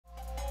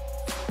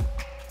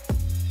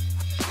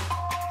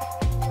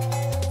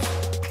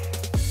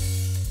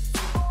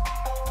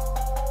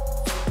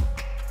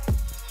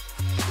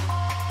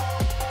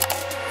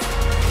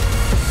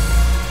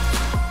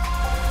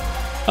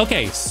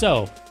Okay,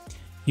 so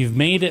you've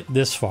made it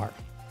this far.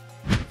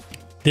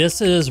 This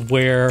is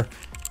where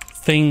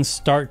things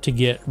start to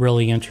get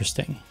really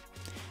interesting.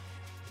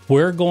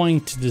 We're going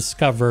to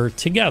discover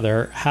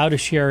together how to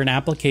share an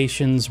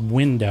application's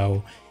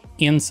window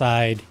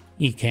inside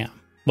Ecamm.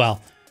 Well,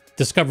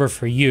 discover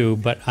for you,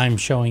 but I'm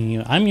showing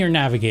you, I'm your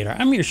navigator.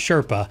 I'm your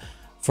Sherpa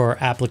for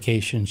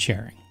application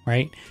sharing,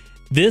 right?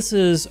 This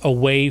is a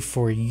way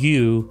for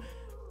you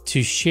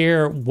to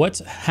share what's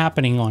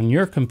happening on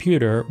your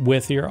computer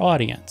with your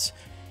audience.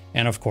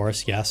 And of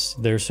course, yes,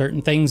 there's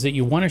certain things that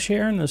you want to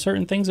share and there's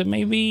certain things that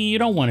maybe you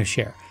don't want to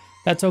share.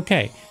 That's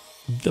okay.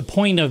 The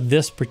point of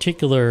this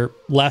particular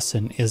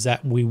lesson is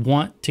that we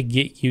want to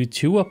get you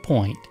to a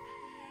point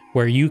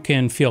where you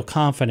can feel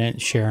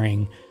confident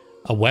sharing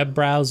a web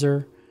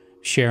browser,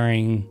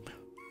 sharing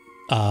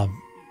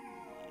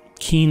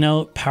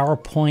Keynote,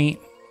 PowerPoint,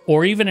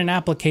 or even an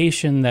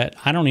application that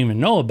I don't even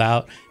know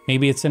about.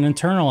 Maybe it's an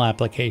internal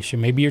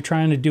application. Maybe you're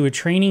trying to do a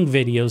training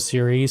video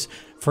series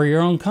for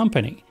your own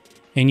company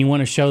and you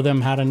want to show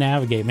them how to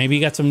navigate. Maybe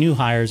you got some new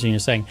hires and you're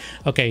saying,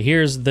 okay,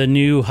 here's the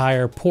new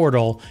hire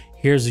portal.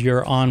 Here's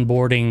your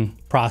onboarding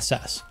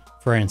process,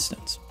 for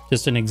instance,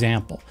 just an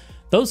example.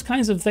 Those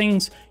kinds of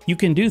things you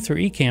can do through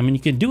Ecamm, and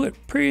you can do it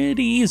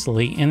pretty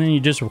easily. And then you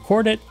just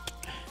record it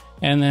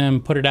and then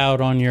put it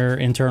out on your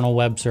internal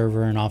web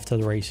server and off to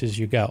the races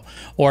you go.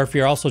 Or if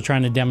you're also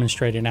trying to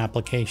demonstrate an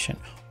application,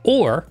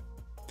 or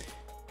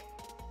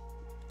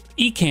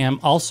Ecamm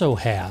also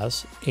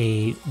has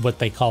what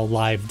they call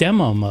live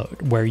demo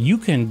mode, where you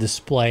can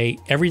display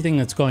everything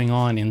that's going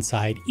on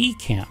inside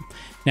Ecamm.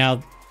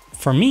 Now,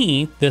 for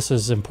me, this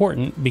is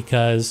important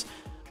because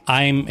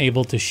I'm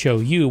able to show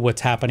you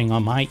what's happening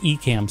on my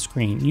Ecamm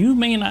screen. You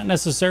may not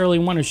necessarily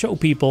want to show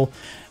people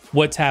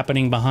what's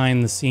happening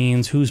behind the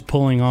scenes, who's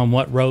pulling on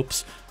what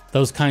ropes,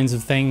 those kinds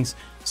of things.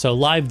 So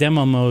live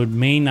demo mode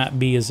may not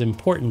be as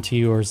important to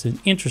you or as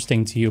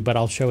interesting to you, but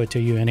I'll show it to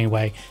you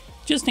anyway,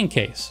 just in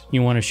case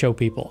you want to show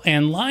people.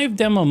 And live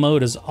demo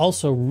mode is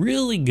also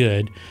really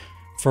good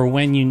for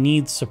when you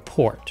need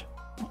support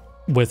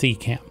with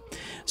Ecamm.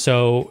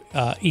 So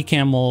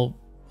Ecamm will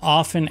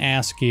often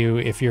ask you,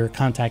 if you're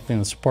contacting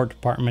the support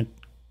department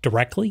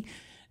directly,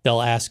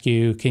 they'll ask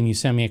you, can you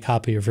send me a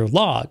copy of your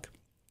log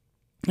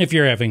if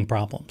you're having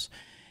problems?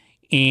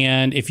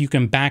 And if you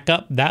can back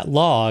up that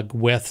log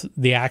with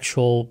the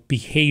actual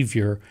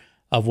behavior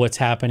of what's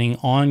happening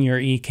on your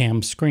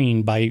Ecamm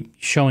screen by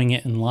showing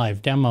it in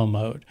live demo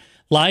mode.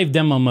 Live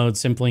demo mode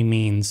simply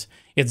means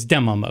it's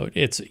demo mode.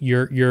 It's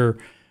you're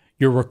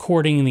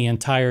recording the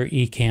entire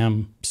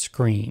Ecamm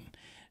screen,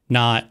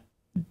 not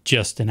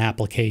just an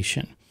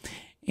application.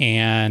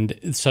 And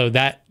so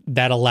that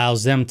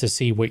allows them to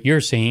see what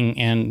you're seeing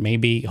and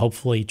maybe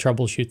hopefully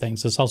troubleshoot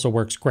things. This also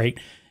works great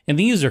in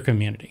the user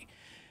community.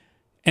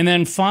 And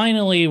then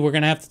finally, we're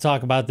going to have to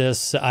talk about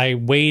this. I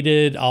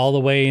waited all the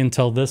way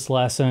until this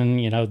lesson.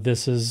 You know,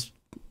 this is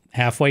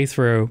halfway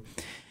through.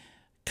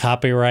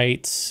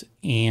 Copyrights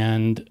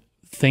and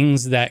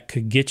things that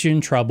could get you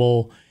in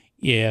trouble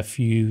if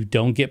you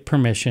don't get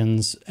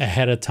permissions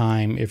ahead of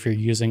time if you're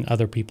using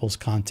other people's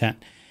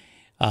content.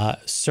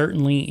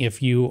 Certainly,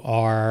 if you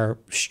are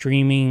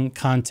streaming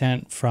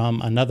content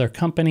from another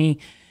company,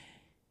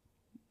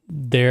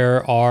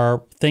 there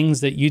are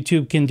things that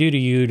YouTube can do to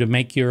you to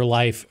make your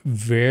life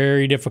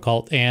very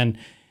difficult. And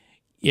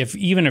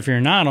even if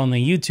you're not on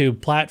the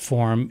YouTube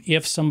platform,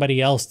 if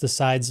somebody else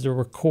decides to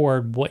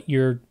record what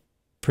you're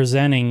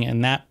presenting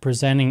and that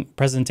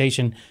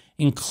presentation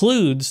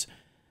includes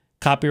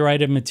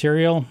copyrighted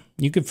material,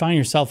 you could find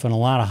yourself in a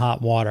lot of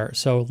hot water.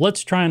 So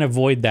let's try and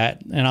avoid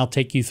that. And I'll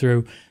take you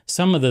through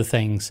some of the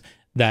things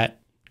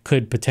that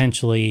could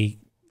potentially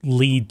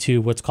lead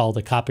to what's called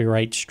a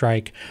copyright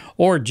strike,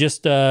 or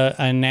just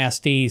a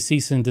nasty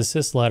cease and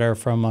desist letter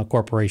from a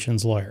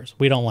corporation's lawyers.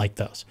 We don't like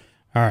those.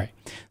 All right,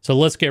 so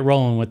let's get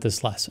rolling with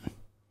this lesson.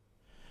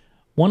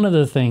 One of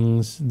the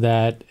things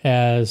that,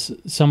 as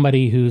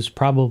somebody who's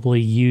probably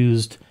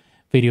used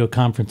video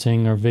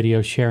conferencing or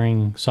video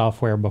sharing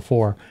software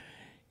before,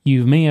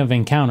 you may have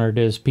encountered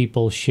is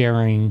people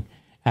sharing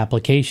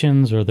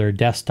applications or their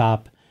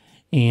desktop.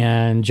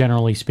 And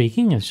generally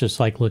speaking, it's just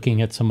like looking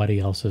at somebody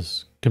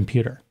else's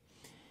computer.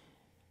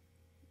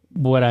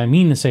 What I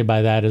mean to say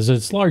by that is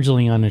it's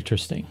largely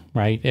uninteresting,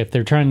 right? If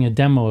they're trying to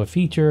demo a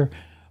feature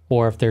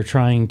or if they're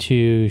trying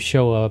to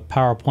show a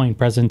PowerPoint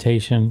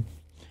presentation,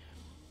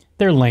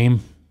 they're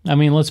lame. I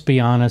mean, let's be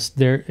honest.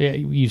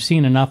 You've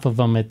seen enough of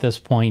them at this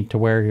point to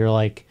where you're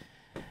like,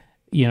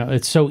 you know,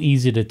 it's so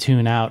easy to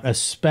tune out,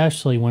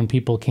 especially when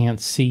people can't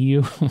see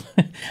you.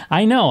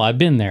 I know, I've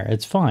been there.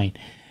 It's fine.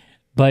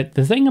 But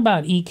the thing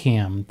about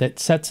Ecamm that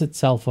sets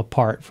itself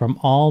apart from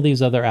all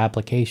these other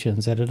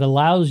applications, that it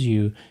allows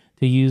you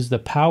to use the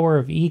power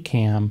of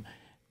Ecamm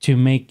to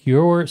make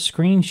your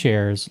screen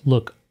shares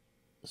look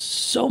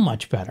so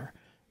much better,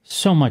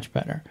 so much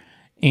better.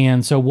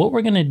 And so what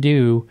we're going to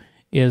do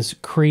is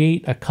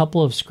create a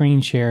couple of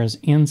screen shares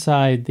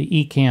inside the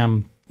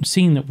Ecamm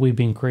scene that we've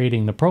been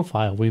creating, the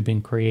profile we've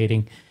been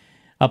creating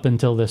up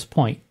until this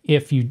point.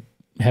 If you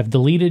have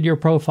deleted your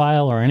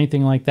profile or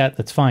anything like that,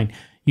 that's fine.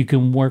 You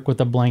can work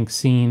with a blank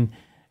scene.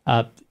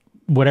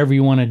 Whatever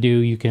you want to do,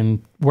 you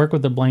can work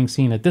with a blank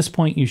scene. At this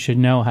point, you should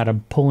know how to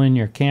pull in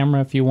your camera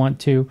if you want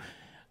to.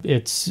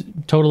 It's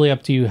totally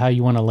up to you how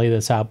you want to lay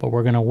this out, but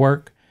we're going to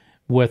work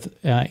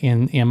with,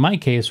 in my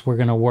case, we're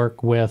going to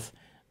work with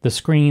the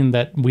screen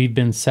that we've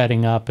been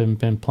setting up and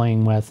been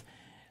playing with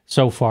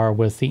so far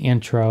with the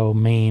intro,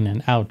 main,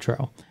 and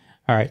outro.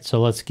 All right,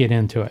 so let's get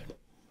into it.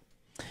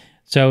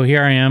 So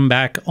here I am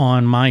back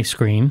on my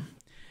screen,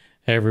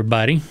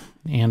 everybody,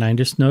 and I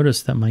just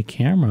noticed that my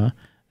camera,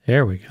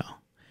 there we go.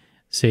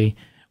 See,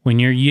 when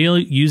you're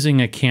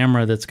using a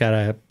camera that's got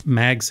a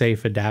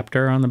MagSafe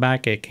adapter on the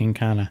back, it can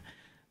kind of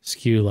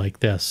skew like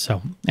this.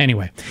 So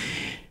anyway,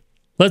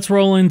 let's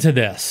roll into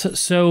this.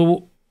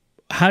 So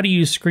how do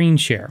you screen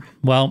share?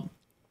 Well,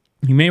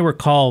 you may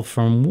recall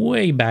from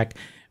way back,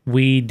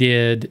 we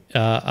did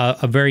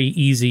a very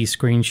easy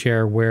screen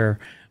share where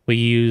we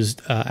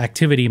used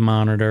Activity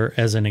Monitor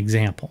as an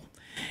example.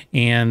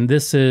 And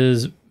this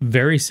is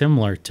very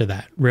similar to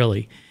that,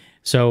 really.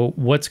 So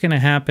what's going to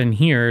happen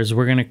here is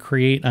we're going to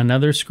create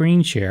another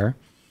screen share,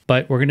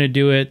 but we're going to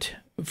do it,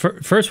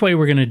 first way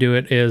we're going to do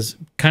it is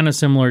kind of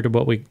similar to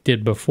what we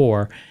did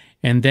before.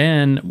 And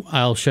then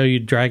I'll show you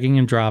dragging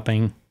and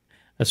dropping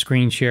a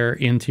screen share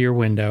into your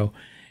window.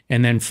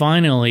 And then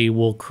finally,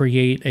 we'll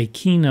create a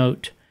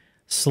Keynote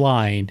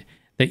slide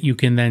that you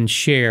can then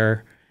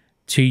share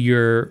to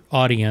your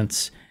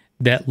audience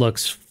that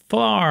looks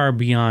far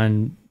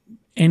beyond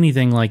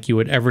anything like you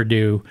would ever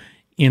do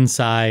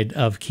inside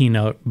of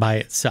Keynote by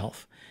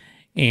itself.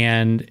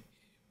 And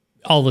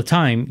all the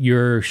time,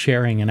 you're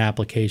sharing an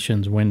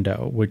applications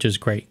window, which is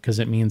great because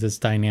it means it's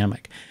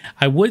dynamic.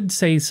 I would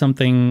say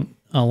something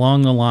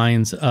along the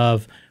lines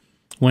of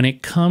when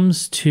it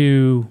comes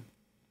to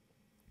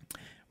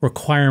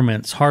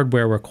requirements,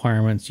 hardware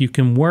requirements, you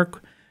can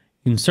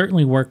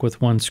certainly work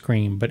with one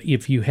screen, but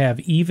if you have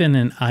even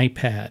an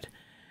iPad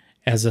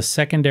as a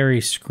secondary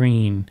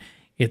screen,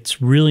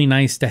 it's really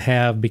nice to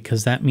have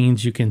because that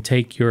means you can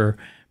take your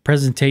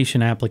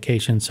presentation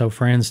application. So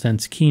for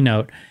instance,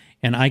 Keynote,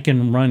 and I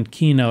can run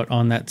Keynote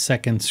on that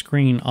second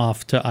screen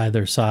off to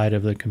either side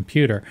of the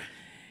computer.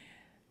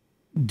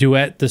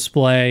 Duet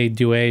Display,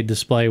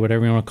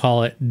 whatever you want to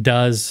call it,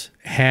 does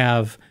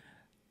have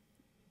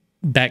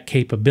that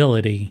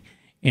capability.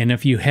 And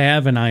if you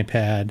have an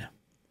iPad,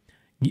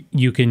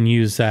 you can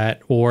use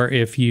that. Or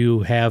if you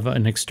have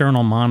an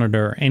external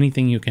monitor,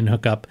 anything you can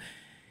hook up,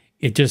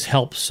 it just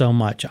helps so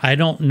much. I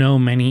don't know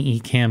many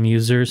Ecamm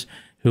users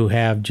who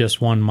have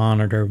just one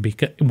monitor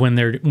because when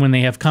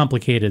they have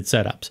complicated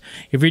setups.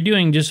 If you're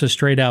doing just a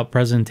straight out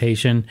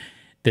presentation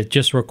that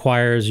just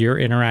requires your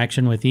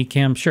interaction with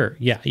Ecamm, sure,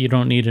 yeah, you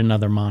don't need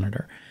another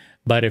monitor.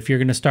 But if you're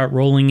going to start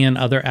rolling in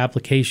other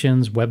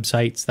applications,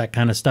 websites, that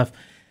kind of stuff,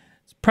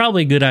 it's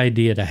probably a good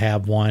idea to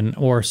have one,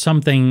 or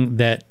something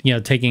that, you know,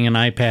 taking an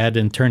iPad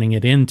and turning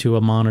it into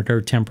a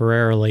monitor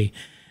temporarily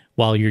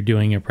while you're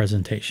doing your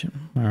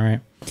presentation. All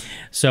right.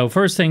 So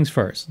first things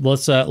first,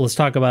 let's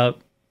talk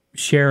about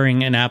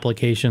sharing an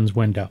applications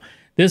window.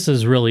 This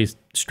is really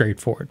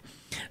straightforward.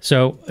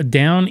 So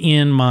down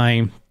in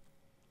my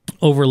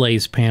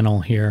overlays panel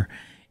here,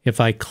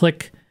 if I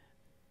click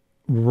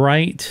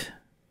right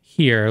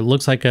here, it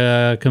looks like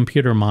a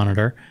computer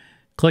monitor.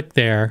 Click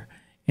there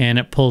and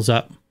it pulls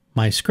up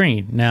my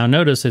screen. Now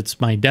notice it's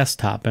my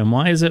desktop. And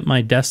why is it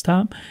my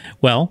desktop?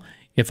 Well,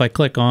 if I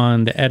click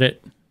on the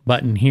edit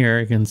button here,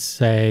 you can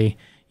say,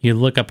 you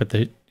look up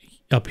at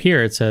up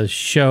here, it says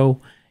show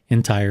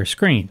entire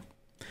screen.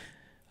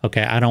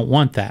 Okay, I don't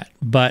want that,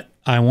 but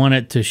I want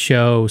it to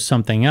show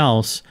something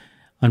else.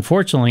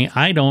 Unfortunately,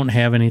 I don't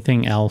have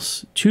anything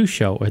else to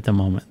show at the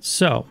moment.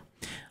 So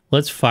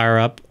let's fire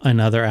up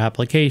another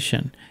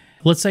application.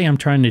 Let's say I'm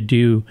trying to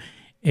do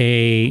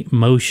a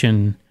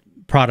motion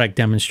product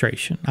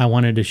demonstration. I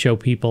wanted to show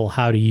people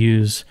how to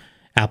use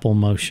Apple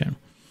Motion.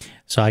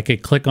 So I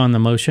could click on the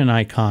motion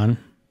icon.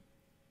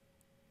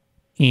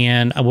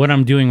 And what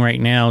I'm doing right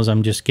now is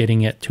I'm just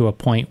getting it to a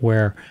point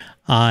where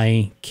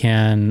I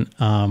can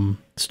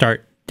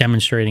start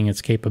demonstrating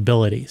its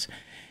capabilities.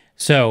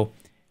 So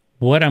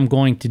what I'm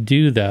going to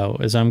do though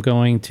is I'm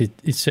going to,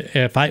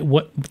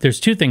 there's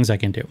two things I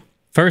can do.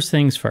 First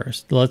things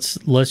first,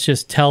 let's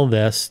just tell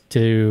this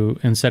to,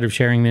 instead of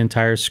sharing the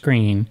entire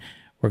screen,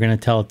 we're going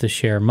to tell it to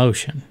share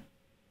motion.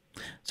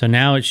 So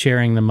now it's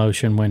sharing the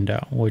motion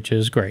window, which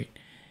is great.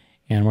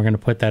 And we're going to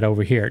put that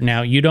over here.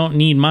 Now, you don't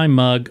need my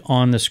mug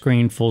on the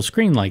screen, full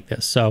screen like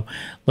this. So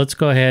let's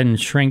go ahead and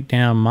shrink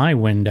down my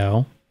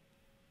window,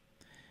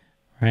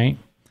 right?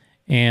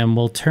 And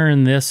we'll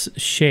turn this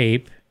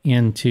shape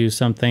into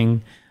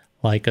something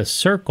like a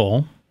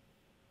circle.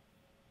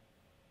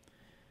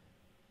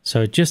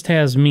 So it just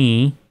has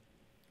me.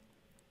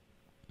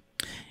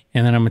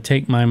 And then I'm going to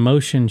take my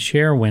motion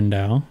share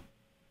window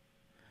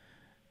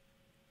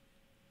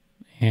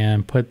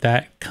and put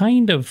that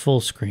kind of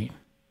full screen.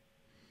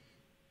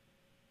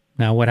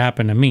 Now, what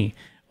happened to me?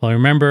 Well,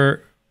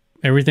 remember,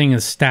 everything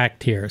is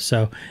stacked here.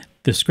 So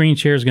the screen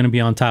share is going to be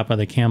on top of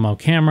the camo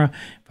camera.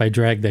 If I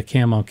drag the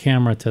camo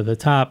camera to the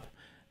top,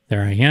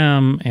 there I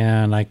am,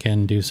 and I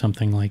can do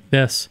something like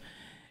this.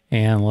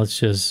 And let's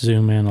just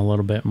zoom in a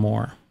little bit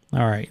more.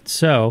 All right,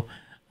 so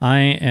I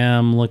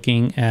am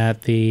looking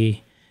at the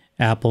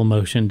Apple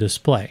Motion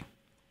display.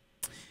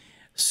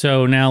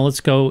 So now let's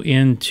go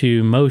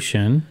into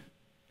Motion.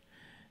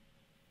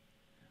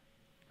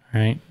 All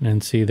right,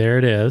 and see, there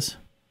it is.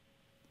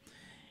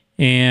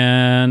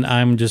 And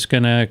I'm just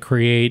going to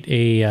create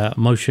a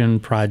Motion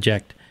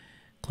project.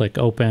 Click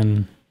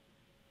Open.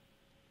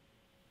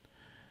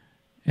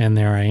 And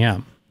there I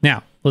am.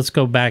 Now, let's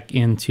go back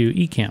into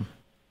Ecamm.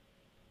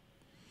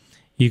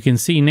 You can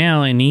see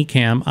now in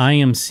Ecamm, I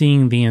am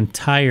seeing the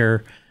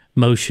entire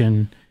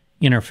Motion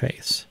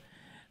interface.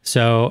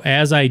 So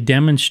as I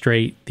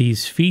demonstrate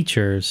these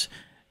features,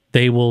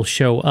 they will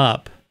show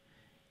up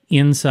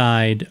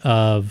inside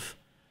of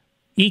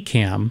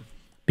Ecamm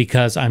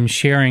because I'm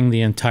sharing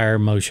the entire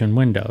Motion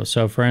window.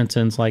 So for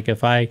instance, like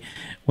if I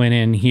went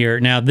in here,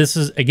 now this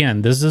is,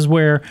 again, this is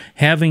where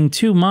having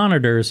two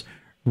monitors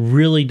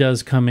really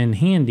does come in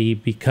handy,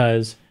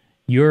 because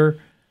you're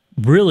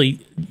really,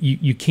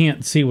 you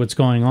can't see what's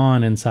going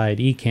on inside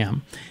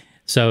Ecamm.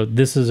 So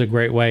this is a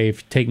great way.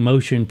 If you take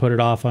Motion, put it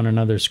off on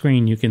another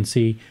screen, you can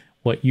see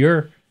what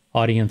your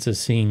audience is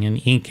seeing in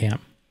Ecamm.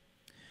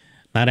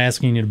 Not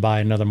asking you to buy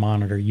another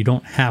monitor. You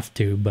don't have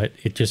to, but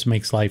it just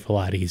makes life a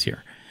lot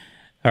easier.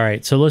 All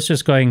right, so let's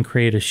just go ahead and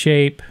create a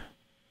shape.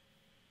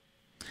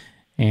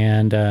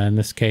 And in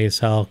this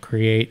case, I'll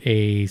create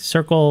a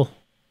circle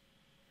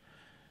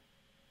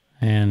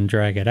and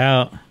drag it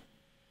out. All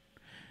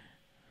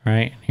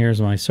right,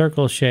 here's my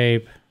circle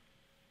shape.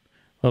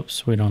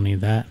 Oops, we don't need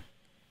that.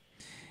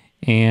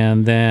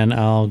 And then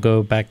I'll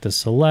go back to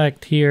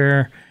select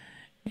here,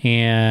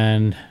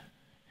 and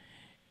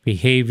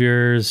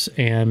behaviors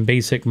and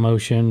basic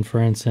motion. For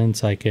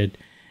instance, I could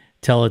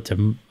tell it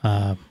to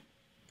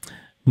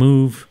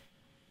move.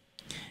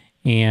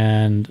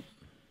 And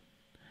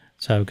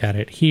so I've got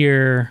it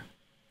here.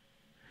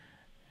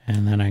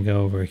 And then I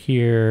go over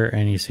here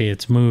and you see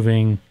it's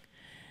moving.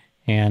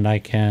 And I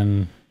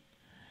can,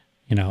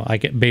 you know,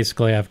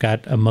 basically I've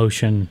got a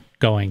motion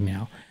going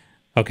now.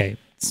 Okay,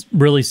 it's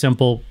really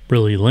simple,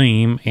 really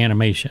lame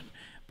animation,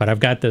 but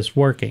I've got this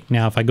working.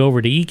 Now, if I go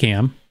over to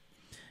Ecamm,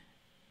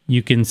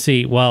 you can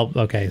see, well,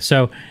 okay,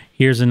 so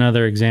here's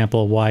another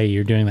example of why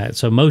you're doing that.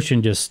 So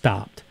motion just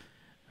stopped.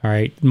 All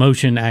right,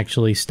 motion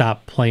actually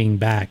stopped playing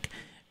back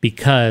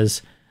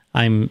because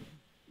I'm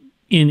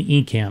in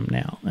Ecamm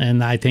now.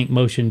 And I think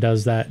motion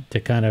does that to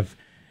kind of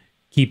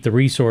keep the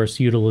resource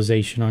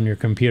utilization on your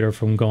computer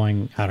from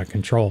going out of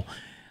control.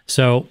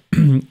 So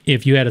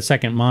if you had a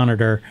second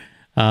monitor,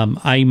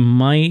 I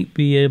might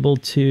be able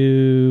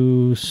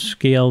to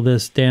scale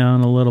this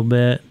down a little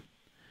bit.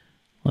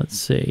 Let's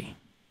see.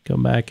 Go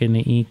back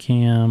into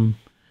Ecamm.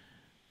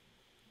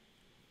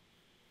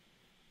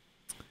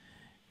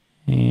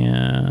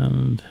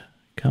 And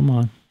come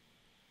on.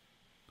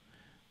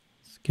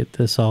 Let's get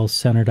this all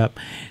centered up.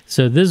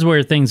 So this is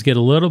where things get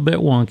a little bit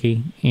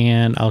wonky,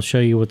 and I'll show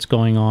you what's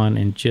going on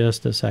in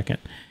just a second.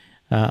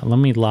 Let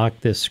me lock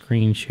this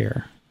screen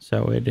share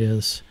so it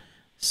is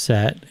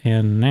set.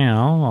 And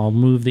now I'll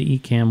move the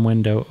Ecamm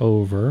window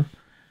over,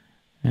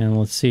 and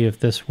let's see if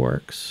this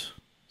works.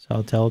 So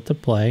I'll tell it to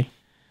play.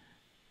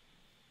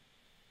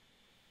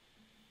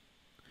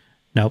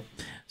 Nope.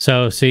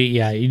 So see,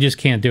 yeah, you just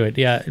can't do it.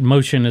 Yeah,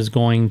 motion is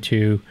going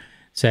to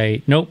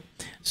say nope.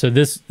 So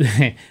this,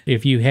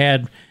 if you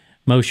had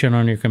motion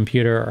on your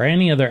computer or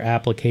any other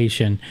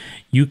application,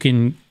 you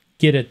can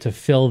get it to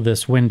fill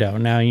this window.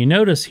 Now you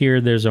notice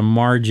here there's a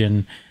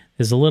margin.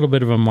 There's a little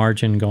bit of a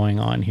margin going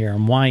on here.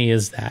 And why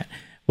is that?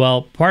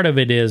 Well, part of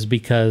it is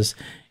because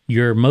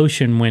your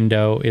motion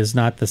window is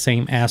not the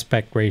same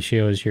aspect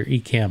ratio as your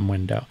Ecamm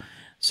window.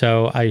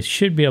 So I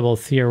should be able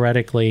to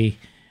theoretically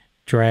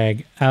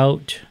drag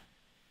out,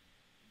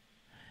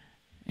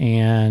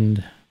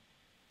 and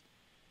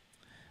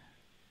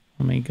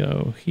let me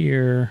go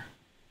here.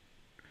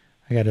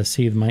 I got to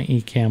see my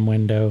Ecamm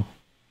window.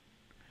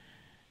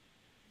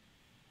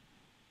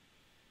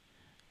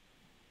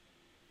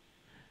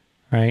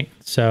 Right,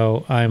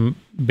 so I'm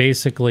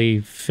basically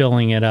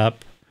filling it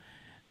up.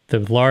 The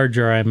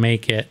larger I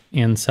make it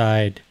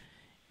inside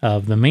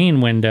of the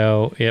main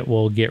window, it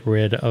will get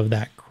rid of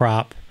that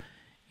crop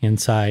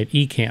inside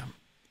Ecamm.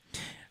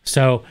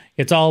 So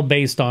it's all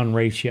based on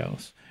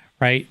ratios,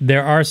 right?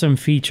 There are some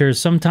features.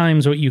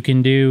 Sometimes what you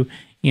can do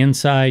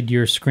inside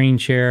your screen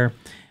share,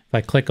 if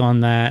I click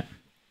on that,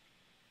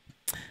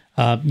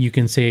 you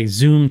can say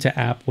zoom to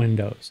app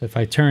windows. If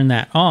I turn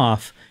that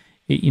off,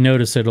 you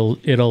notice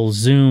it'll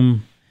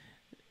zoom,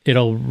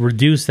 it'll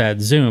reduce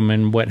that zoom.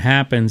 And what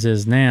happens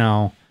is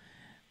now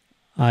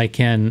I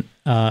can,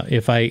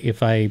 if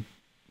I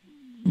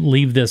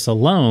leave this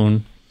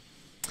alone,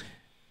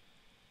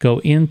 go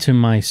into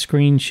my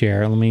screen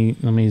share. Let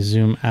me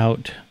zoom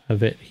out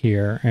of it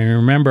here. And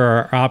remember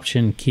our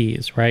option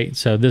keys, right?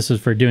 So this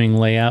is for doing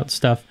layout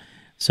stuff.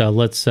 So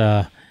let's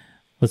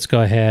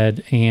go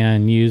ahead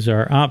and use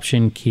our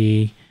option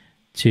key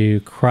to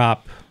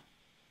crop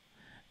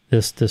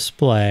this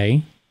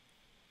display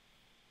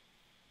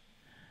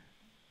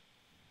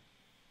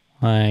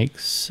like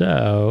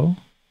so.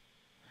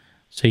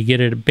 So you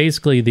get it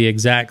basically the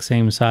exact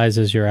same size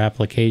as your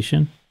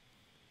application.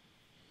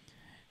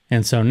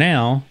 And so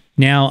now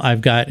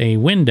I've got a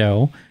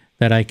window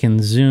that I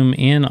can zoom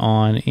in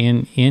on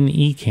in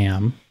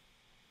Ecamm,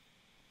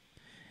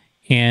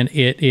 and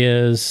it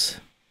is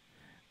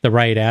the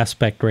right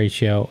aspect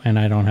ratio, and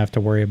I don't have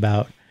to worry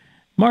about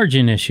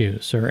margin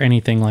issues or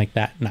anything like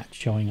that not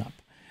showing up.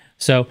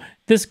 So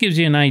this gives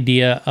you an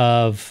idea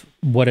of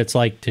what it's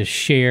like to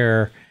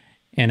share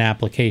an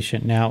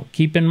application. Now,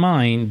 keep in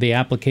mind, the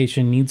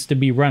application needs to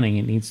be running.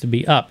 It needs to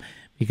be up,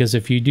 because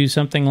if you do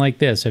something like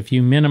this, if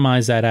you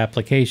minimize that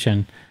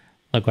application,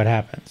 look what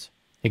happens.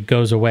 It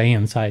goes away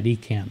inside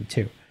Ecamm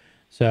too.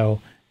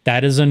 So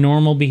that is a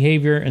normal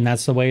behavior, and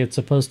that's the way it's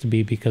supposed to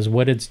be, because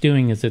what it's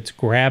doing is it's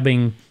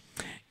grabbing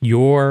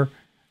your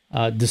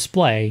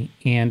display,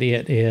 and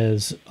it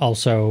is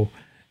also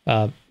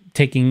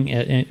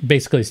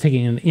basically it's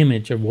taking an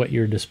image of what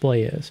your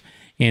display is.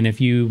 And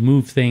if you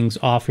move things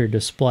off your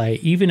display,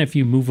 even if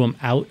you move them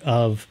out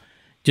of,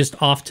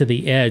 just off to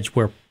the edge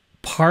where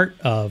part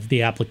of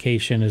the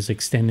application is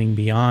extending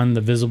beyond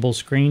the visible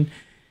screen,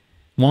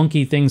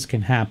 wonky things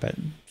can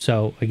happen.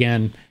 So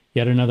again,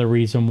 yet another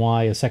reason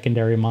why a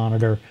secondary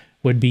monitor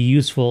would be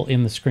useful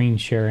in the screen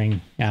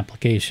sharing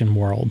application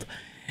world.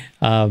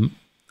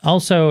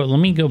 Also, let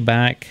me go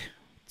back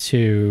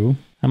to,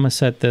 I'm going to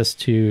set this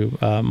to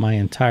my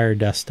entire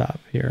desktop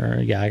here.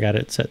 Yeah, I got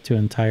it set to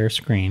entire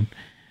screen.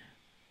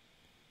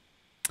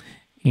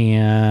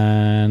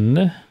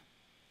 And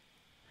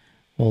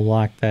we'll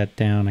lock that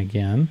down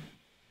again.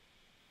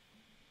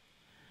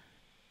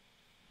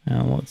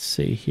 Now let's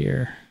see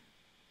here.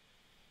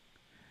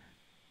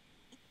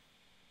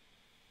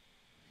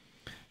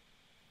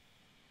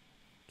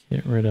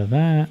 Get rid of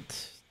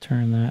that,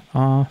 turn that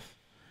off.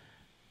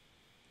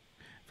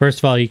 First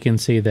of all, you can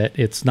see that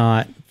it's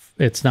not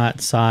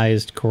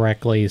sized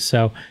correctly.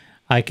 So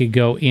I could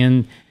go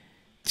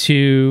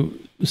into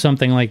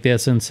something like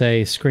this and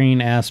say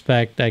screen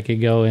aspect. I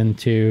could go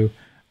into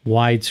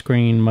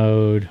widescreen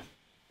mode,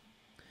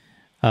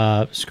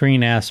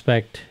 screen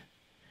aspect,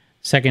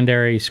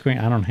 secondary screen.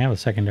 I don't have a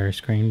secondary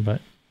screen,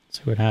 but let's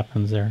see what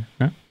happens there.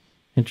 No?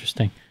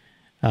 Interesting.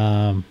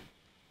 Entire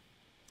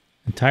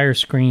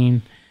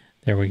screen.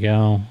 There we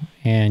go.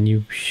 And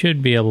you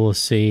should be able to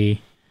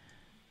see.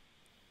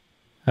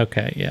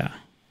 Okay, yeah.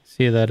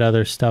 See that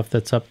other stuff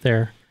that's up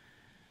there?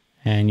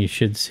 And you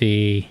should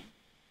see,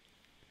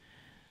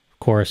 of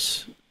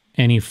course,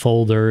 any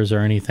folders or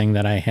anything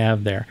that I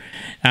have there.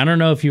 I don't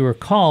know if you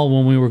recall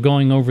when we were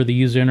going over the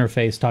user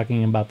interface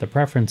talking about the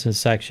preferences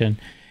section,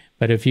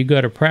 but if you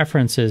go to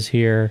preferences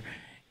here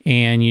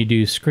and you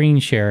do screen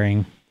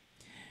sharing,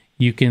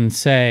 you can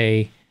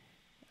say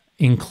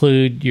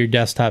include your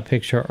desktop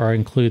picture or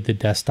include the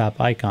desktop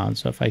icon.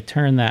 So if I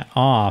turn that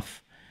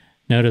off,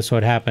 notice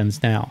what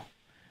happens now.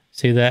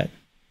 See that?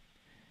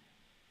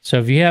 So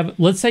if you have,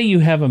 let's say you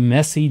have a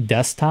messy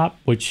desktop,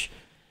 which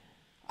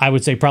I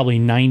would say probably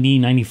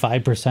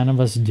 90–95% of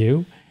us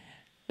do.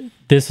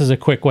 This is a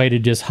quick way to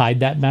just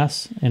hide that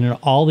mess, and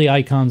all the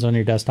icons on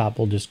your desktop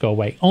will just go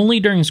away. Only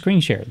during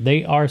screen share.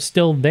 They are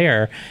still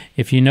there.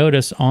 If you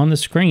notice on the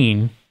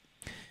screen,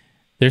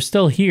 they're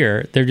still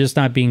here. They're just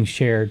not being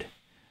shared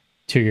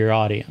to your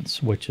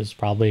audience, which is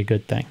probably a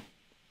good thing.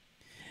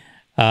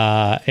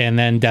 And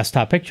then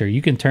desktop picture,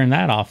 you can turn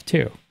that off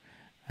too.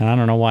 And I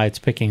don't know why it's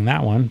picking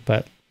that one,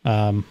 but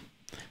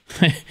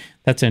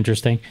that's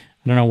interesting.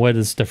 I don't know what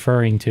it's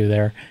deferring to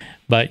there,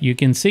 but you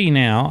can see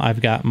now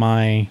I've got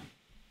my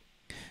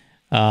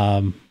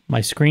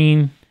my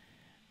screen.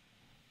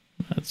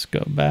 Let's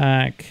go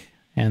back,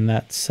 and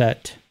that's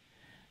set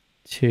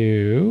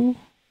to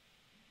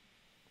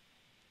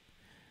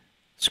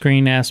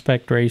screen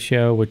aspect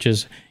ratio, which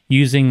is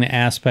using the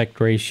aspect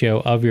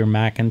ratio of your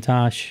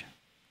Macintosh.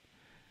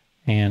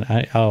 And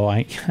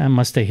I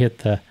must have hit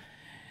the.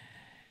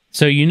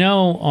 So you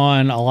know,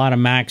 on a lot of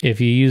Macs, if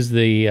you use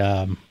the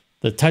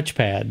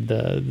touchpad,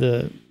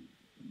 the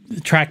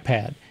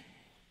trackpad,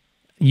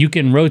 you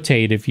can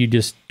rotate if you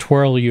just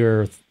twirl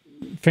your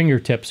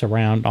fingertips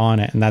around on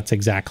it, and that's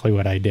exactly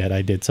what I did.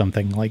 I did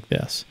something like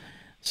this.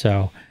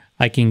 So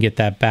I can get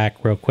that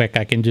back real quick.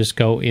 I can just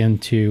go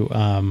into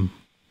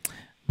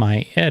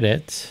my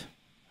edit.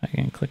 I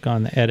can click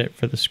on the edit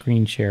for the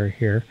screen share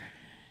here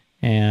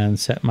and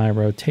set my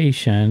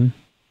rotation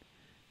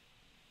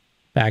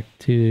back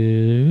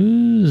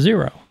to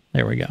 0.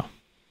 There we go.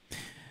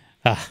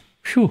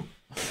 Phew.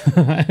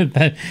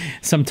 That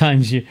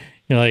sometimes you're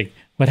like,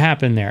 what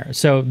happened there?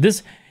 So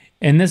this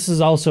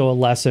is also a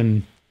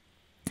lesson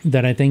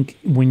that I think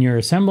when you're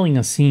assembling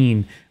a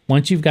scene,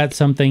 once you've got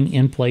something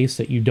in place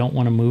that you don't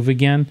want to move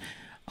again,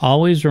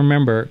 always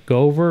remember,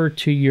 go over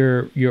to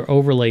your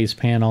overlays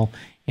panel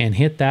and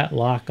hit that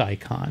lock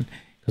icon.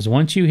 Because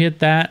once you hit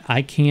that,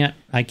 I can't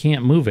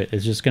move it.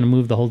 It's just going to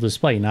move the whole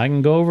display. Now I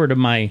can go over to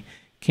my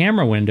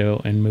camera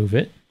window and move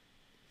it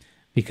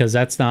because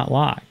that's not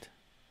locked.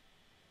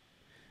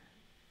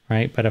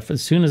 right? But if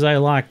as soon as I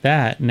lock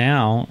that,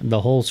 now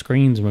the whole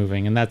screen's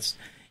moving, and that's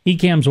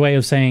Ecamm's way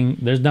of saying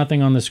there's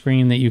nothing on the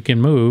screen that you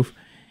can move.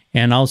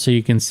 And also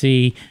you can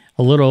see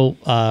a little,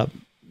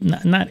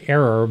 not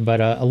error, but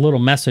a little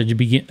message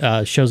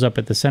shows up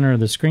at the center of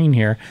the screen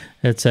here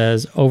that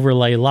says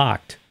overlay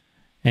locked.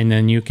 And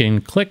then you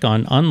can click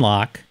on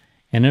unlock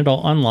and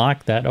it'll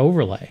unlock that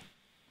overlay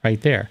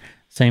right there.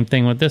 Same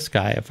thing with this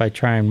guy. If I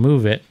try and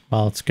move it,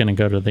 well, it's going to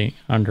go to the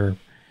under,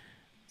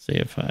 see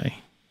if I,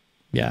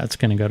 yeah, it's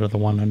going to go to the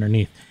one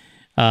underneath.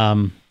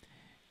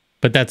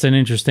 But that's an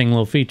interesting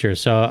little feature.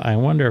 So I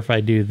wonder if I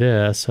do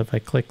this, if I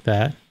click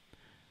that,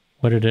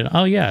 what did it,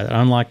 oh yeah, it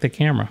unlocked the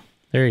camera.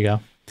 There you go.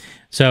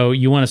 So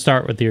you want to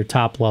start with your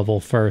top level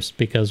first,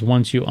 because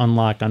once you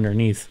unlock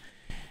underneath,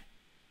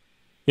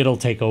 it'll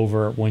take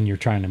over when you're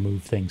trying to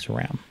move things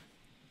around.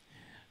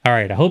 All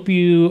right, I hope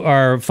you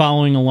are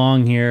following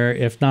along here.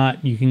 If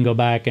not, you can go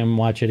back and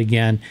watch it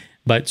again.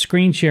 But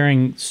screen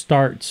sharing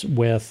starts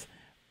with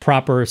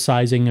proper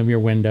sizing of your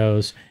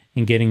windows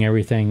and getting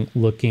everything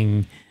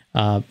looking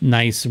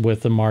nice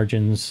with the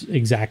margins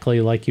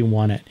exactly like you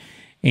want it.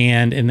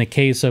 And in the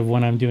case of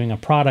when I'm doing a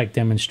product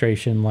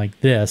demonstration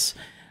like this,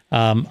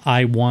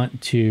 I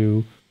want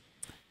to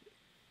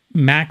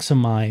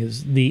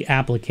maximize the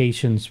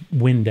application's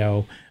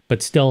window,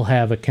 but still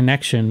have a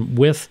connection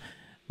with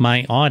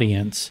my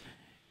audience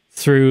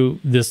through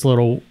this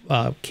little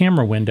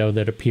camera window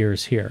that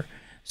appears here.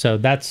 So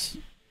that's,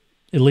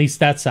 at least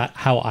that's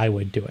how I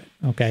would do it.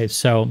 Okay,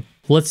 so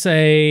let's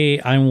say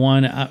I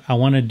want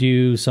to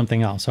do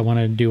something else. I want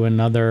to do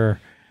another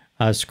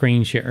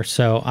screen share.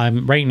 So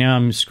right now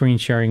I'm screen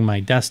sharing my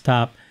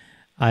desktop.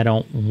 I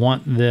don't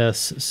want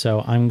this,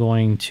 so I'm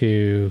going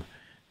to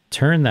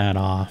turn that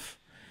off.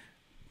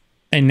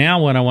 And now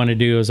what I want to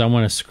do is I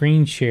want to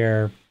screen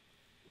share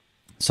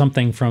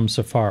something from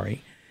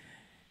Safari.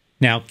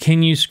 Now,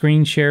 can you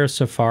screen share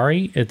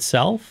Safari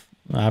itself?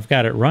 I've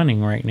got it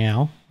running right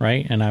now,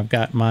 right? And I've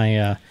got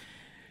my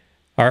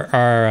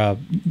our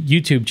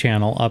YouTube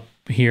channel up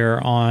here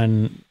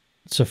on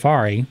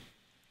Safari.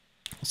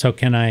 So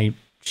can I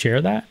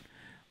share that?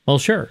 Well,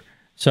 sure.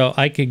 So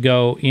I could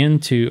go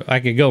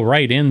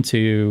right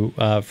into,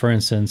 for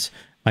instance,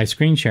 my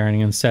screen sharing.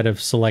 Instead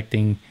of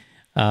selecting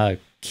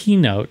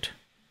Keynote,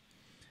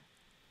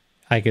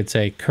 I could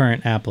say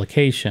current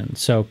application.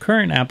 So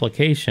current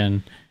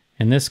application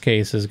in this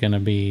case is going to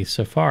be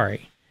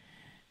Safari.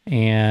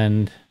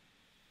 And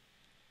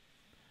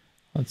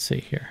let's see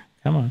here.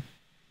 Come on.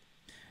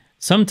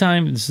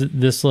 Sometimes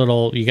this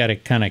little, you got to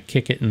kind of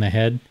kick it in the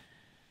head.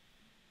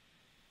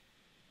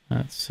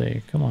 Let's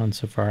see. Come on,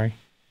 Safari.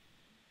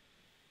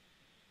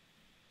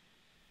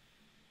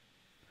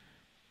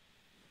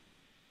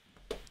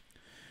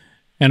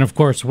 And of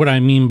course, what I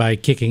mean by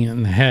kicking it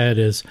in the head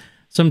is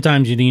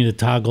sometimes you need to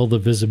toggle the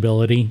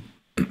visibility.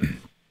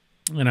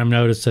 And I've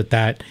noticed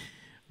that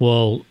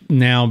will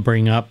now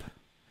bring up,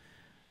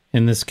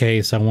 in this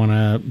case, I want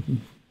to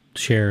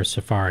share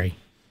Safari.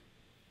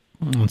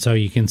 And so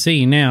you can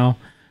see now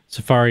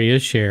Safari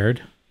is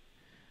shared.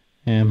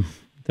 And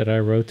did I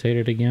rotate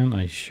it again?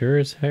 I sure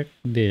as heck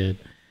did.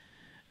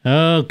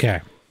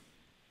 Okay.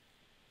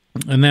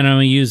 And then I'm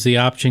going to use the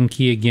Option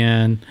key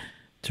again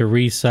to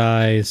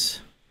resize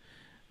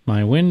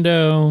my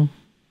window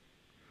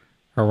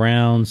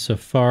around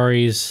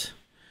Safari's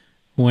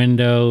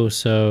window.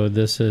 So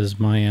this is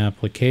my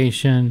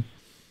application.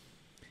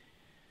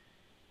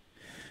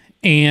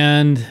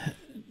 And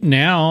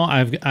now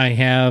I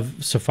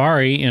have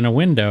Safari in a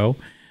window.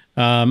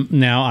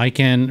 Now I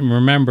can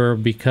remember,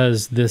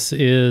 because this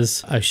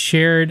is a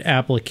shared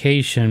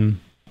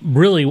application,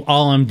 really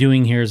all I'm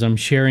doing here is I'm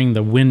sharing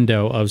the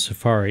window of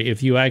Safari.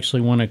 If you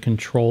actually want to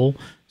control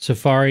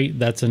Safari,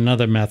 that's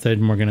another method,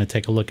 and we're going to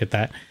take a look at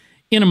that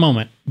in a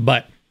moment.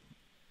 But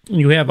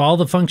you have all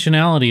the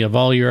functionality of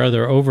all your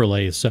other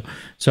overlays.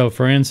 So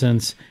for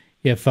instance,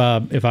 if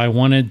I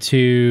wanted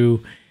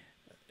to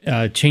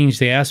change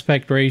the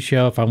aspect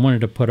ratio, if I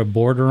wanted to put a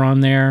border on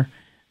there,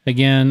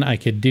 again, I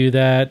could do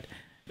that.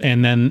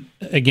 And then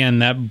again,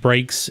 that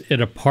breaks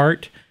it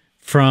apart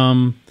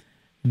from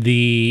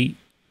the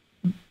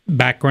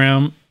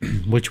background,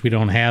 which we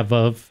don't have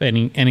of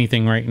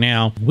anything right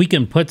now. We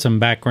can put some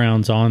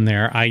backgrounds on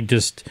there. I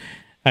just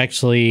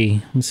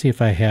actually, let's see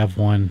if I have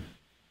one.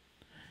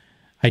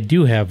 I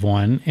do have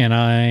one, and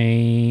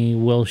I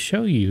will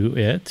show you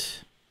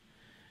it.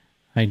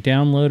 I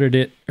downloaded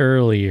it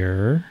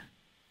earlier.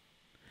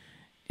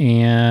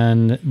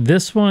 And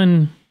this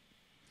one,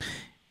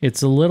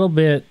 it's a little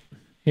bit,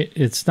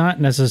 it's not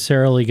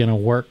necessarily going to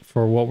work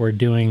for what we're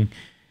doing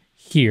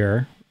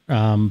here.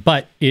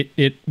 But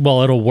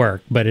well, it'll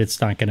work, but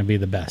it's not going to be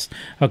the best.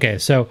 Okay,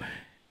 so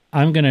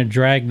I'm going to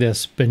drag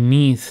this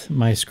beneath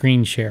my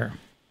screen share.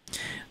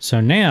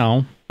 So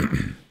now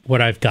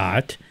what I've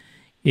got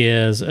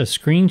is a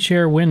screen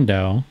share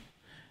window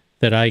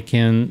that I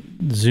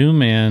can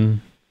zoom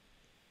in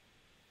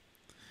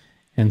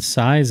and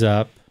size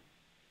up.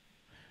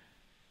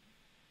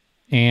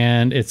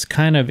 And it's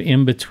kind of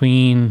in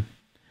between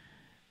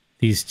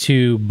these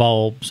two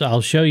bulbs.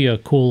 I'll show you a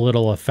cool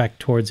little effect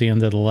towards the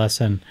end of the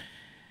lesson.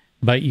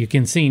 But you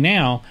can see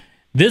now,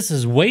 this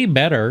is way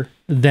better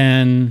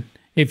than,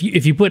 if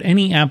you put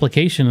any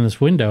application in this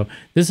window,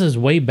 this is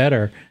way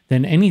better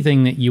than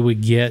anything that you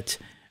would get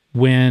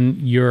when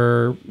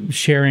you're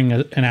sharing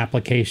an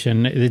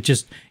application.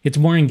 It's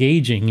more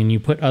engaging, and you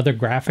put other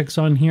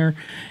graphics on here,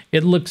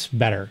 it looks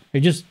better.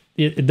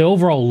 The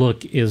overall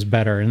look is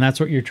better, and that's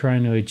what you're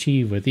trying to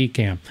achieve with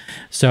Ecamm.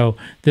 So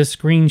this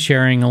screen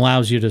sharing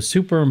allows you to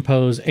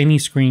superimpose any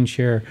screen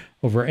share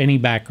over any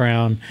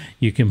background.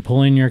 You can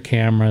pull in your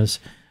cameras,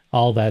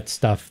 all that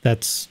stuff.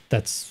 That's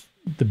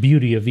the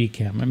beauty of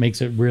Ecamm. It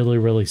makes it really,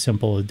 really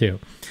simple to do.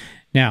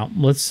 Now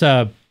let's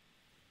go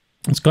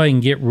ahead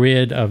and get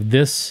rid of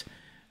this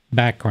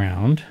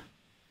background,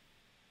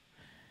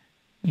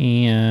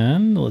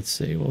 and let's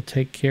see, we'll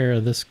take care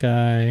of this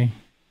guy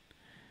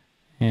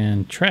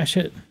and trash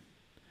it.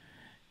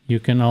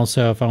 You can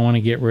also, if I want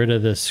to get rid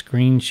of the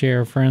screen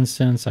share, for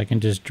instance, I can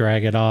just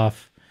drag it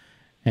off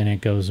and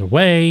it goes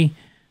away.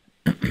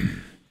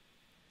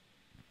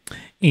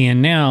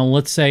 And now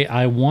let's say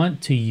I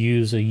want to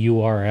use a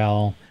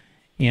URL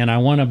and I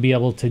want to be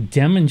able to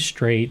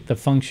demonstrate the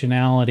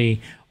functionality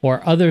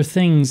or other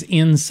things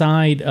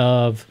inside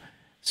of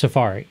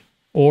Safari,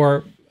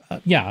 or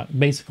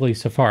basically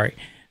Safari.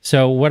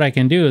 So what I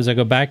can do is I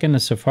go back into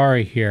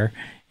Safari here,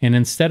 and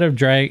instead of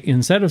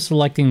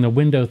selecting the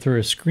window through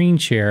a screen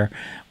share,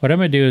 what I'm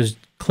going to do is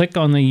click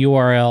on the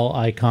URL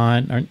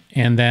icon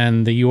and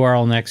then the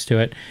URL next to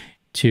it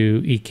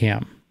to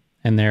Ecamm,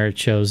 and there it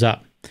shows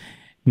up.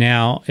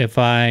 Now, if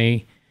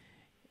I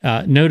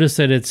notice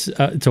that it's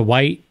a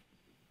white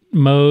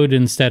mode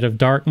instead of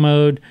dark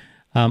mode,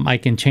 I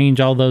can change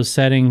all those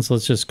settings.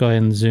 Let's just go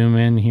ahead and zoom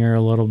in here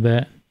a little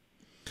bit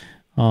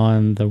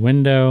on the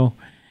window,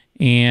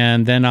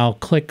 and then I'll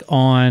click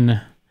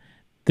on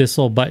this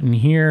little button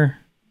here,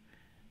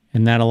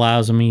 and that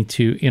allows me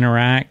to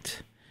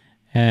interact,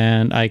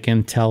 and I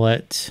can tell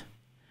it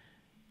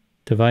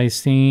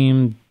device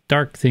theme,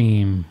 dark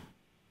theme,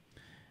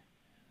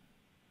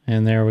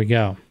 and there we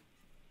go.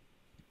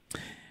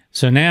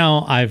 So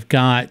now I've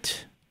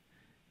got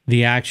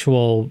the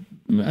actual,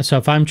 so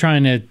if I'm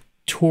trying to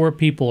tour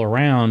people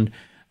around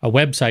a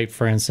website,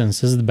 for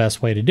instance, this is the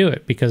best way to do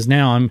it, because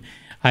now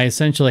I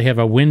essentially have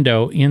a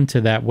window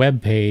into that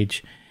web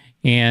page.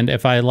 And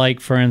if I like,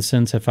 for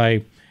instance, if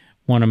I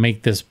want to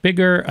make this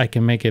bigger, I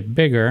can make it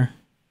bigger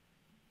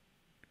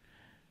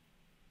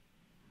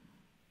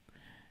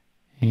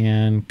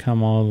and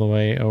come all the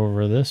way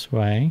over this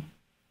way.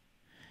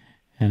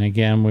 And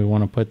again, we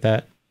want to put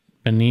that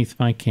beneath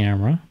my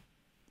camera.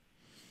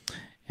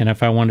 And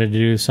if I wanted to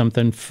do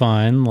something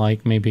fun,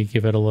 like maybe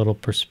give it a little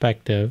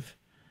perspective,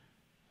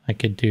 I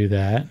could do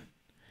that.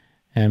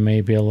 And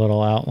maybe a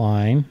little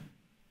outline.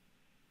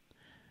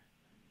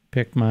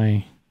 Pick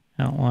my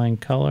outline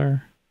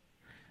color.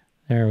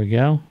 There we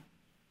go.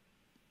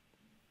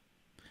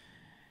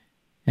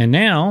 And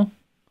now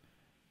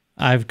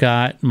I've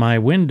got my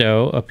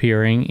window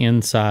appearing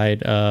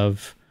inside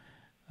of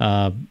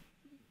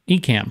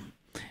Ecamm.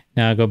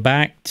 Now I go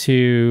back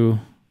to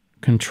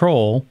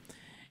Control,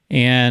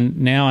 and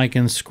now I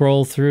can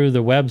scroll through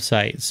the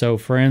website. So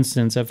for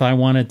instance, if I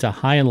wanted to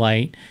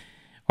highlight,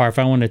 or if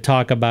I want to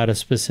talk about a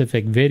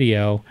specific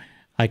video,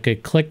 I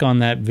could click on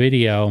that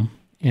video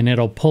and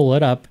it'll pull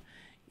it up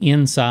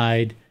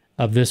inside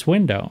of this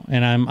window.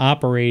 And I'm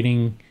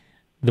operating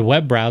the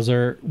web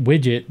browser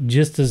widget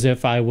just as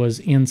if I was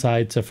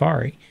inside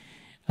Safari.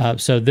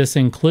 So this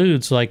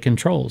includes like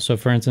controls. So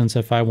for instance,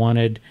 if I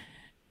wanted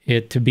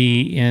it to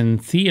be in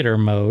theater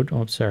mode,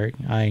 oh, sorry,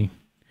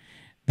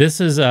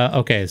 this is,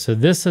 okay, so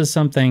this is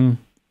something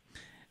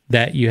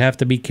that you have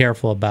to be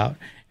careful about.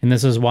 And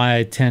this is why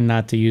I tend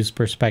not to use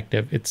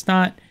perspective. It's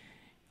not,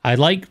 I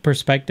like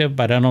perspective,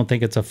 but I don't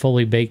think it's a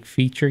fully baked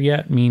feature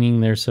yet, meaning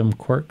there's some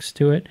quirks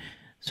to it.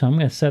 So I'm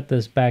going to set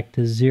this back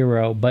to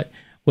 0. But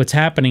what's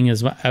happening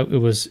is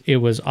it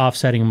was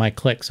offsetting my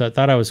click. So I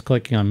thought I was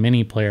clicking on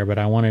mini player, but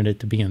I wanted it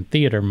to be in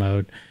theater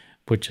mode,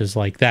 which is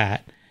like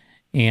that.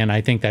 And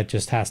I think that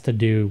just has to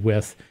do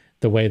with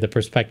the way the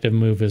perspective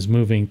move is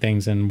moving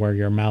things, and where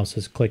your mouse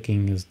is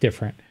clicking is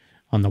different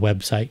on the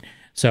website.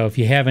 So if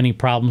you have any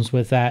problems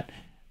with that,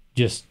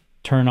 just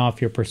turn off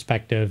your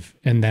perspective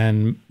and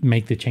then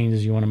make the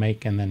changes you want to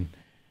make, and then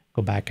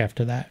go back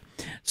after that.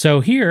 So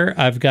here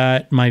I've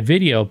got my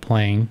video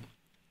playing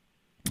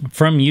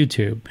from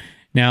YouTube.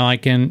 Now I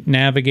can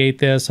navigate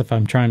this if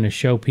I'm trying to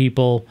show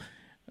people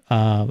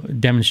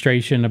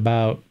demonstration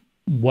about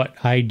what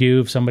I do.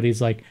 If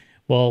somebody's like,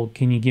 well,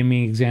 can you give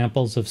me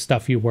examples of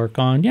stuff you work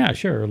on? Yeah,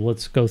 sure.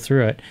 Let's go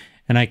through it.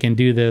 And I can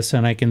do this,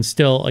 and I can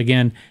still,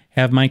 again,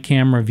 have my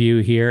camera view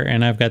here,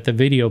 and I've got the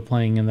video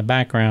playing in the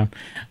background.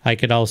 I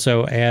could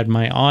also add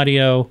my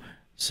audio.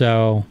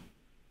 So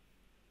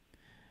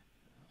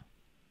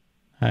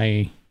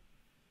I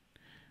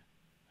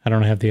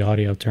don't have the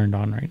audio turned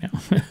on right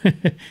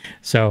now.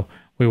 So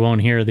we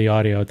won't hear the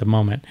audio at the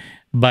moment.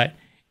 But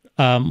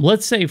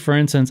let's say, for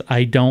instance,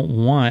 I don't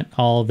want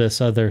all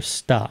this other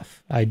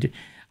stuff.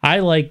 I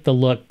like the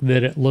look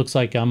that it looks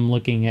like I'm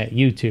looking at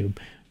YouTube.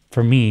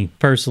 For me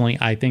personally,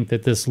 I think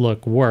that this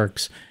look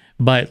works.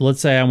 But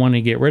let's say I want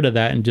to get rid of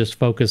that and just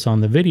focus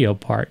on the video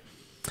part.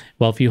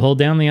 Well, if you hold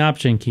down the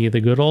Option key,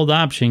 the good old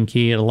Option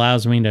key, it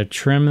allows me to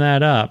trim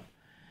that up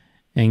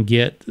and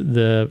get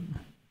the,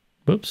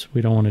 whoops,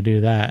 we don't want to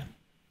do that.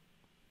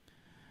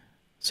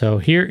 So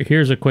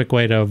here's a quick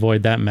way to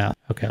avoid that mess.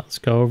 Okay, let's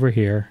go over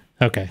here.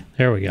 Okay,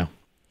 there we go.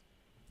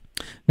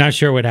 Not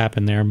sure what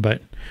happened there,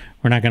 but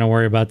we're not going to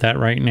worry about that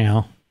right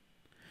now.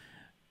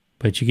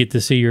 But you get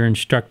to see your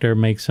instructor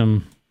make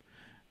some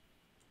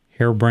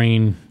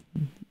harebrained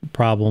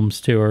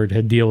problems too, or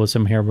to deal with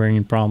some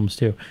harebrained problems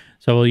too.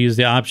 So we'll use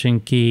the Option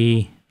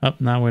key. Oh,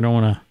 now we don't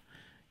want to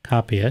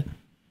copy it.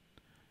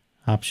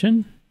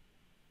 Option.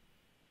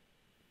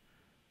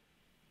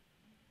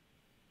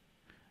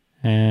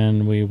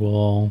 And we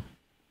will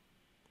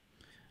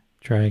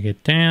drag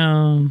it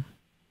down,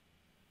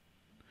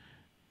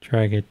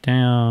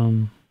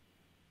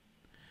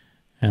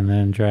 and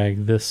then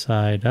drag this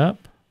side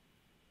up.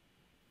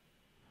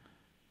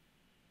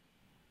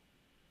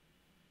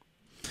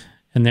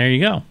 And there you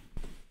go.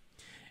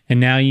 And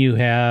now you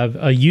have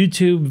a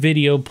YouTube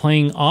video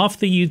playing off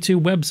the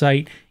YouTube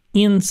website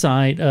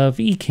inside of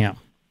Ecamm.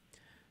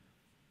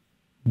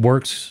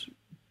 Works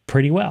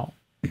pretty well.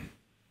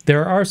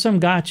 There are some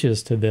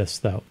gotchas to this,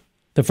 though.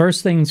 The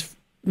first thing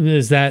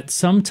is that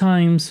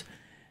sometimes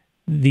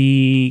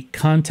the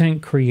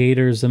content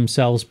creators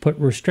themselves put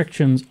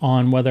restrictions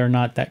on whether or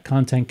not that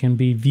content can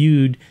be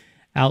viewed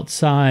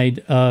outside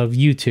of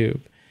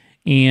YouTube.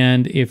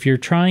 And if you're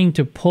trying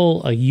to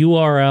pull a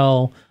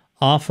URL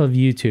off of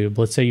YouTube,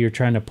 let's say you're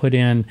trying to put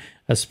in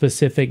a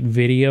specific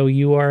video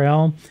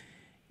URL,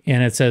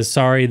 and it says,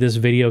 sorry, this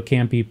video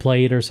can't be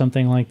played or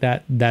something like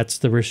that, that's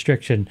the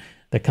restriction.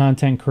 The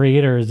content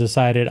creator has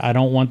decided, I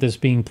don't want this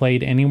being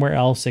played anywhere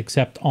else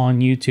except on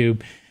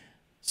YouTube,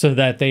 so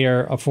that they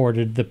are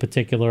afforded the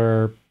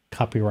particular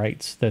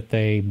copyrights that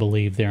they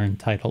believe they're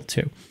entitled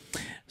to.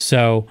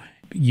 So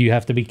you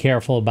have to be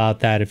careful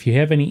about that. If you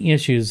have any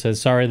issues, says,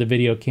 sorry, the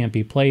video can't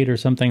be played or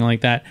something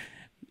like that,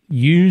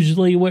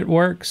 usually what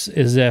works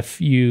is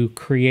if you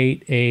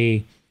create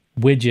a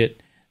widget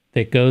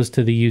that goes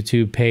to the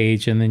YouTube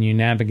page and then you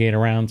navigate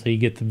around till you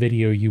get the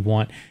video you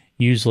want.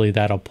 Usually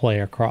that'll play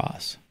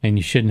across and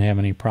you shouldn't have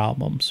any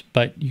problems.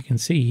 But you can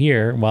see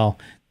here, well,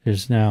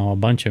 there's now a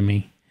bunch of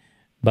me,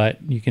 but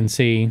you can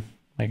see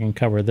I can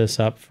cover this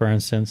up, for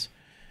instance,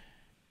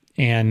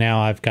 and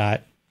now I've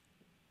got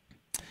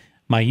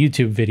my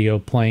YouTube video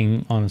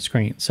playing on the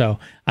screen. So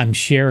I'm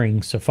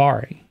sharing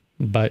Safari,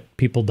 but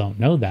people don't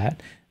know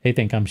that. They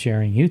think I'm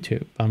sharing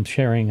YouTube. I'm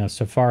sharing a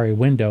Safari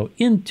window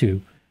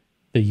into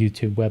the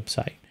YouTube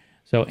website.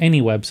 So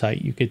any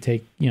website you could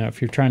take, you know,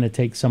 if you're trying to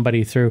take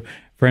somebody through,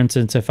 for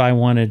instance, if I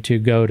wanted to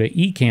go to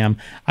Ecamm,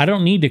 I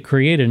don't need to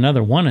create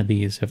another one of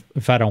these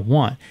if I don't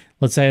want.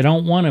 Let's say I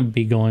don't want to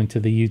be going to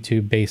the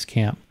YouTube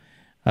Basecamp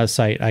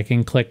site. I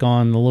can click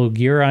on the little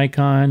gear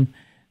icon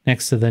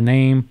next to the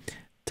name,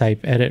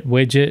 type edit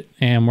widget,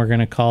 and we're going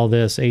to call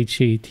this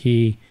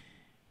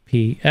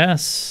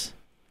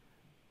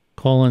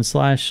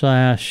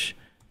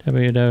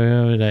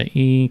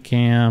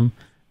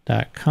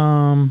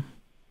https://www.ecamm.com,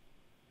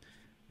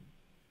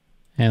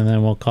 and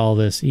then we'll call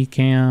this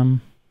Ecamm,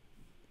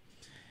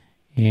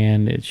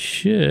 and it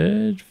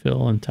should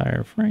fill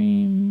entire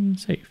frame.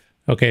 Save.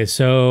 Okay,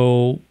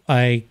 so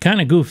I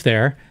kind of goofed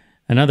there.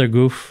 Another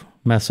goof,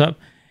 mess up.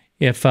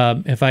 If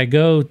I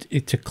go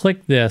to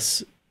click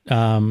this,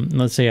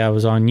 let's say I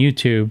was on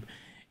YouTube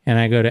and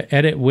I go to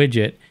edit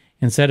widget,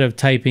 instead of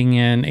typing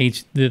in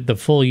the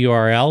full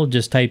URL,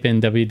 just type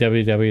in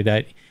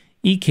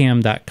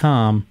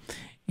www.ecamm.com,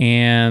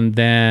 and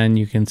then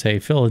you can say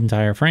fill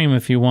entire frame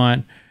if you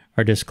want,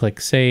 or just click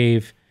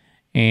save,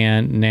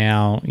 and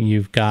now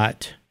you've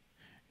got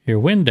your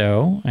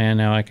window, and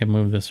now I can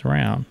move this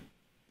around.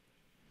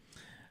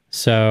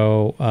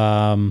 So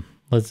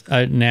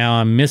now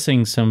I'm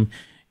missing some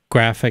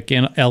graphic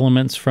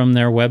elements from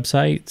their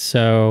website,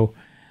 so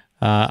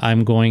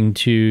I'm going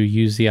to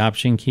use the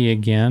Option key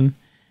again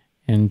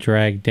and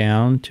drag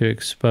down to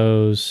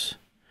expose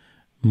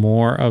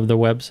more of the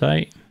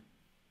website.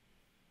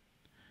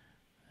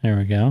 There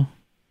we go.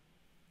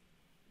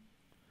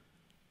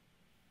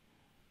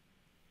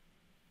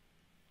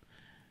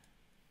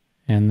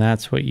 And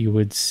that's what you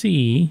would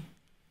see.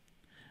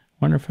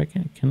 Wonder if I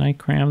can I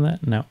cram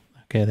that? No.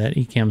 Okay, that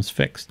Ecamm's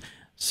fixed.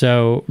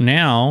 So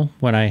now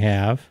what I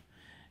have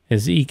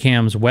is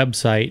Ecamm's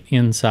website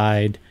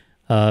inside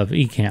of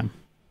Ecamm.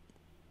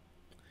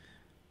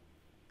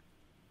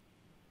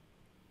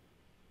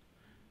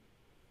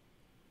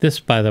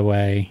 This, by the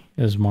way,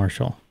 is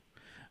Marshall.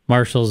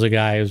 Marshall's the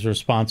guy who's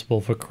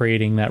responsible for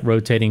creating that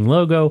rotating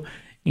logo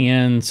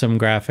and some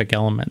graphic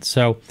elements.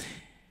 So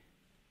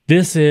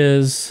this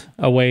is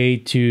a way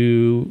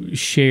to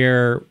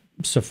share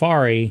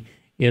Safari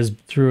is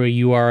through a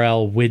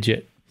URL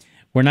widget.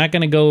 We're not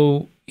going to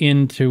go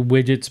into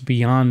widgets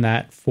beyond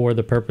that for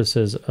the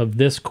purposes of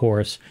this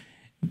course,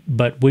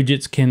 but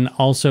widgets can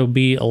also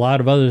be a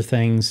lot of other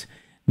things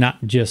not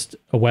just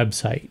a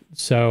website.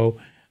 So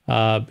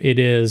it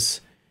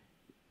is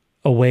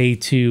a way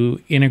to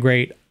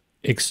integrate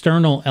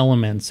external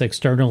elements,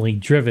 externally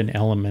driven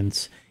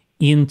elements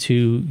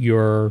into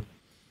your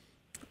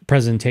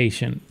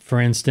presentation. For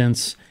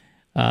instance,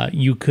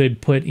 you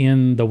could put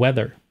in the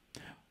weather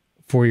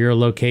for your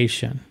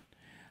location.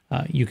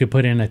 You could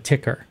put in a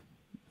ticker.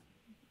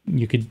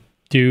 You could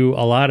do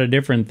a lot of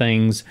different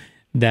things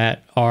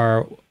that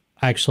are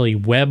actually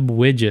web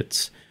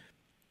widgets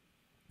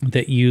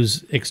that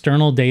use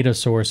external data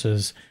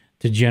sources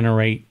to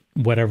generate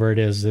whatever it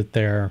is that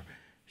they're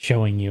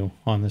showing you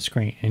on the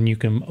screen. And you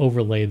can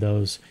overlay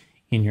those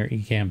in your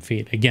Ecamm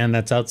feed. Again,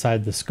 that's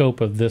outside the scope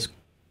of this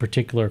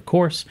particular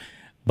course,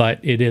 but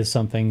it is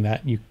something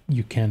that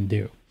you can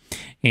do.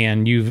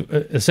 And you've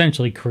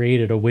essentially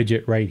created a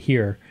widget right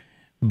here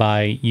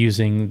by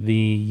using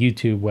the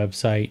YouTube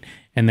website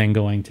and then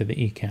going to the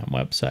Ecamm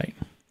website.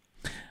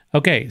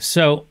 Okay,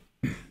 so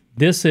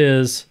this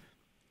is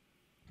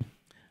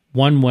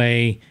one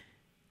way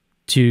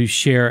to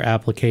share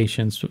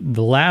applications.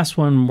 The last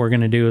one we're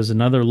going to do is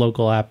another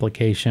local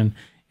application,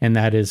 and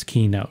that is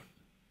Keynote.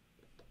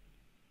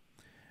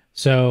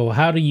 So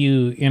how do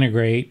you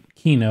integrate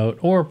Keynote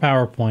or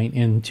PowerPoint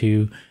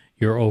into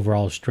your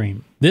overall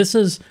stream? This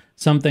is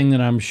something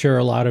that I'm sure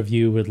a lot of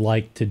you would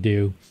like to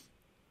do.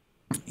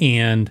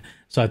 And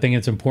so I think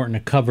it's important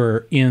to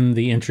cover in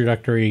the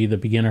introductory, the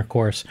beginner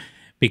course,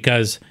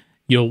 because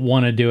you'll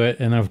want to do it.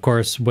 And of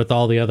course, with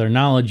all the other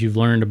knowledge you've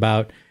learned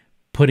about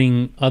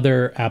putting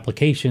other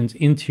applications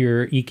into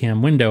your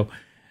Ecamm window,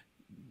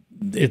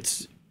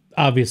 it's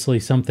obviously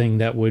something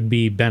that would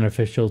be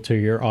beneficial to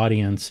your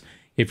audience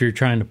if you're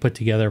trying to put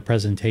together a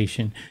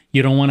presentation.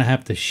 You don't want to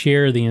have to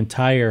share the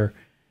entire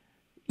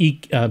you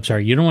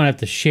don't want to have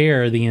to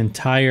share the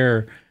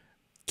entire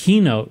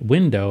Keynote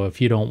window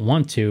if you don't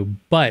want to,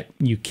 but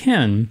you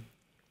can.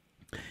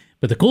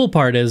 But the cool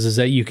part is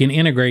that you can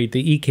integrate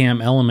the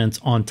Ecamm elements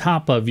on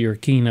top of your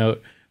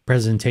Keynote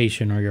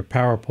presentation or your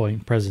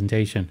PowerPoint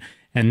presentation.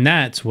 And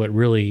that's what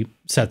really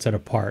sets it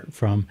apart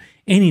from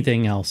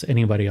anything else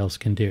anybody else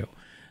can do.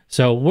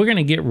 So we're going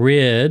to get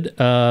rid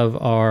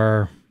of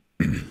our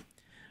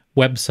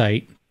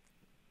website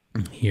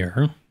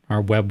here,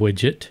 our web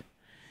widget,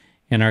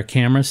 and our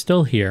camera's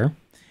still here.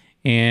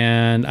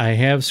 And I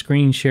have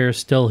screen share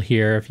still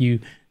here. If you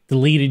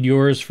deleted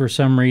yours for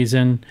some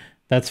reason,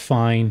 that's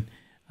fine.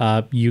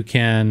 You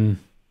can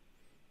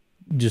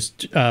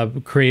just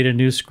create a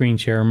new screen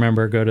share.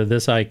 Remember, go to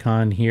this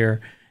icon here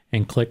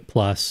and click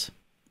plus.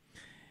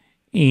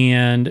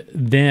 And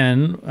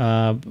then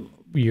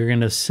you're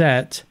going to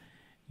set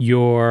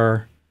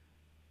your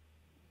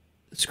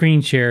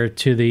screen share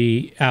to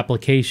the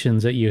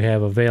applications that you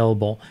have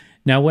available.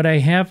 Now, what I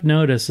have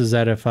noticed is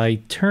that if I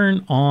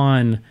turn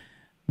on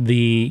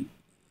the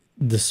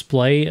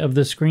display of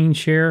the screen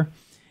share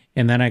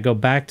and then I go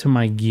back to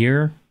my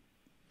gear,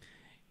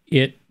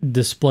 it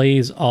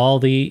displays all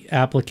the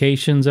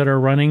applications that are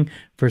running.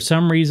 For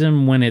some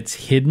reason, when it's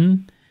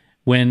hidden,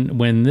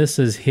 when this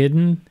is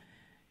hidden,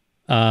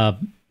 not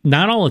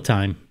all the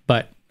time,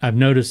 but I've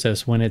noticed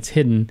this, when it's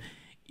hidden,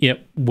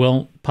 it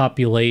won't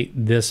populate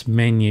this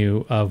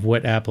menu of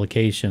what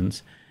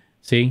applications.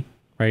 See,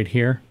 right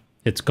here,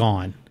 it's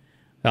gone.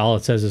 All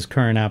it says is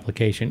current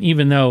application,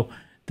 even though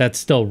that's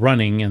still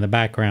running in the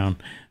background.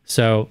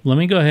 So let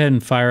me go ahead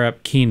and fire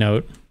up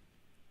Keynote.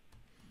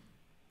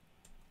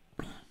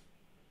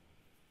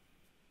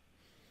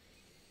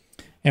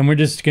 And we're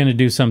just going to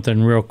do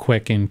something real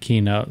quick in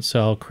Keynote.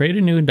 So I'll create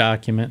a new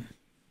document.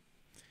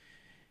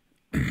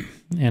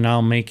 And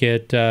I'll make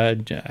it,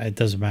 it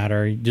doesn't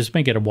matter, just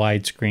make it a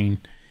widescreen.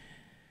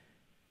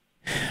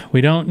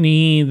 We don't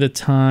need the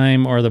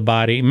time or the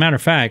body. Matter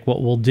of fact,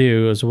 what we'll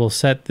do is we'll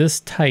set this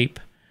type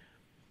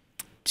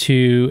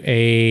to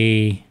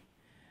a,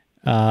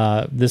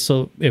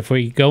 if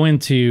we go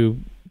into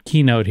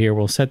Keynote here,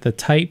 we'll set the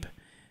type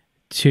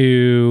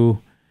to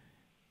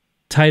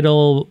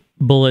title,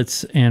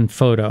 bullets, and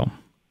photo.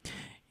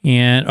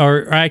 And,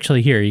 or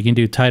actually here, you can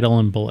do title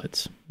and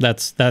bullets.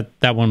 That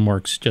one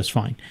works just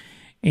fine.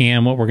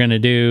 And what we're going to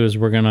do is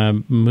we're going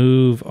to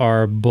move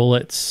our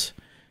bullets.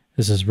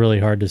 This is really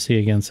hard to see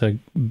against a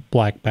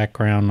black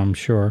background, I'm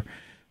sure.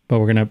 But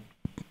we're going to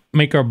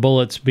make our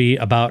bullets be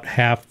about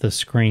half the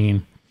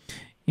screen.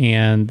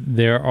 And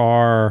there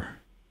are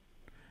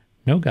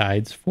no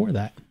guides for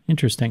that.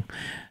 Interesting.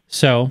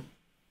 So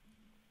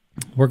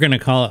we're going to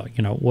call it,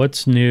 you know,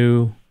 what's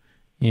new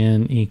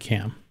in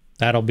Ecamm.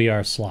 That'll be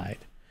our slide.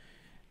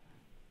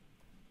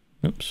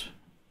 Oops.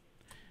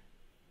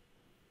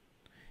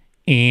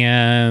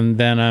 And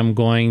then I'm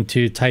going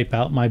to type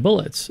out my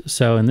bullets.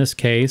 So in this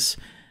case,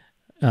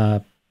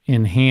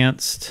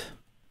 enhanced,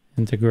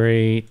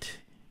 integrate,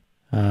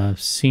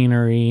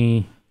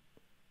 scenery,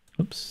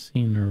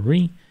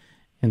 scenery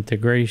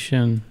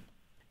integration.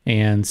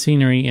 And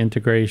scenery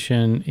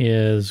integration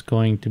is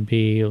going to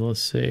be,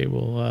 let's see,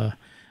 we'll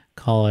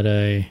call it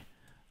a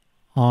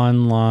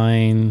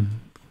online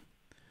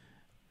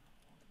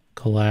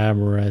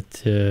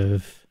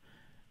collaborative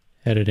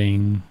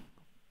editing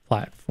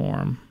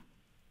platform.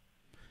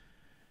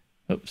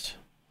 Oops,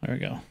 there we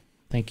go.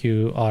 Thank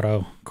you,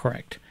 auto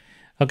correct.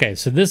 Okay,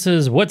 so this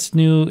is what's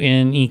new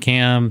in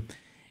Ecamm.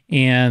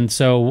 And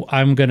so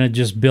I'm going to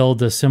just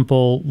build a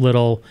simple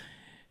little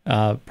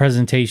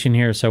presentation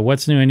here. So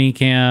what's new in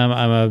Ecamm?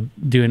 I'm going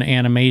to do an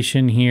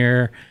animation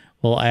here.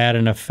 We'll add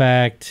an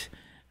effect.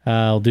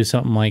 I'll do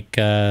something like,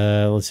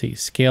 let's see,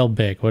 scale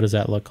big. What does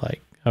that look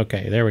like?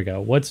 Okay, there we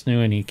go. What's new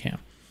in Ecamm?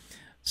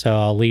 So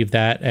I'll leave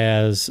that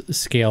as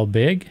scale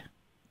big.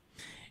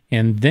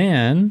 And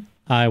then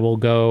I will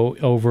go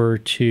over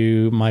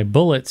to my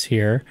bullets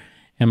here,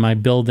 and my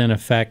built-in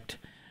effect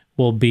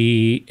will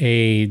be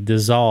a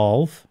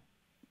dissolve.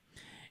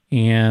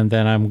 And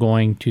then I'm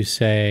going to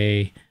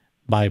say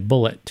by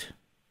bullet.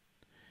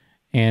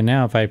 And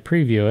now if I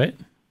preview it,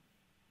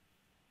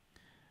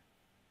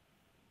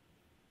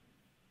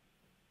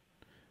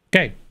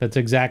 okay, that's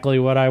exactly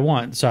what I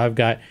want. So I've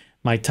got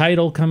my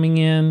title coming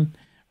in,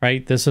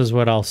 right? This is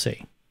what I'll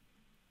see.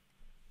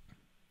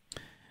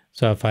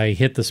 So if I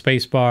hit the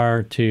space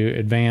bar to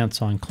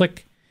advance on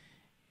click,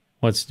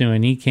 what's new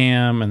in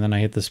Ecamm, and then I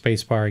hit the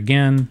space bar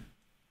again,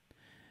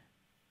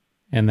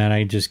 and then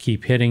I just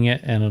keep hitting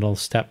it and it'll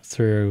step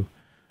through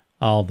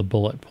all the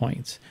bullet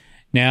points.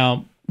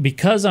 Now,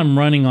 because I'm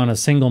running on a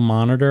single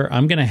monitor,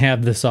 I'm going to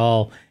have this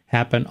all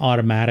happen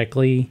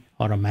automatically,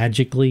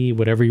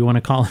 whatever you want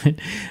to call it,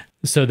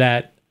 so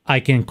that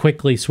I can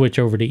quickly switch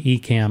over to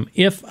Ecamm.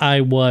 If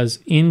I was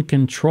in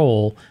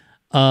control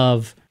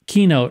of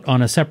Keynote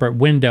on a separate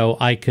window,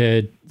 I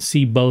could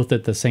see both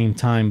at the same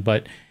time,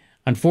 but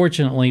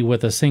unfortunately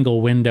with a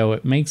single window,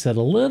 it makes it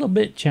a little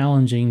bit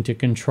challenging to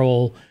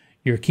control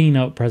your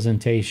Keynote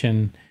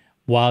presentation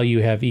while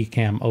you have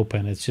Ecamm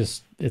open.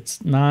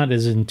 It's not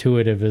as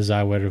intuitive as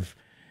I would have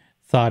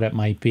thought it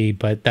might be,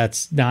 but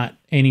that's not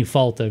any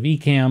fault of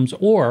Ecamm's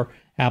or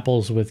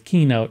Apple's with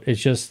Keynote. It's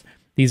just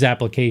these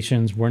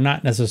applications were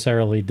not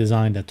necessarily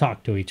designed to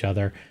talk to each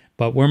other,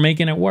 but we're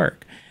making it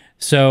work.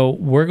 So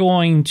we're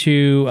going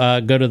to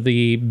go to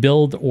the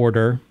build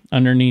order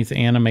underneath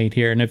animate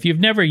here. And if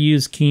you've never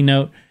used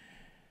Keynote,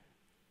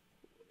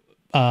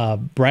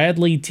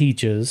 Bradley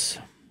teaches.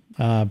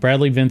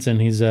 Bradley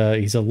Vincent, he's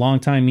a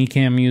longtime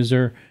Ecamm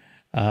user,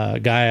 a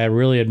guy I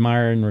really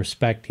admire and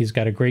respect. He's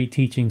got a great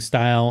teaching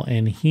style,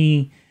 and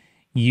he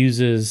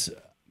uses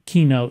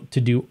Keynote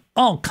to do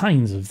all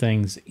kinds of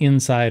things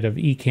inside of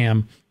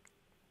Ecamm,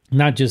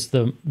 not just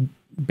the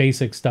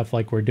basic stuff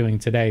like we're doing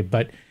today,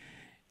 but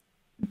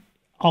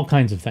all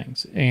kinds of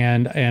things.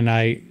 And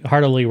I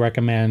heartily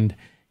recommend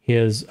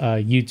his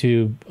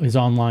YouTube, his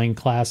online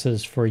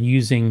classes for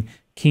using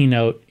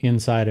Keynote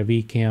inside of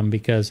Ecamm,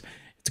 because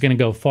it's going to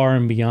go far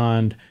and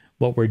beyond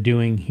what we're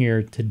doing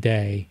here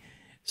today.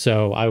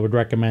 So I would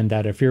recommend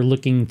that if you're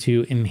looking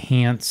to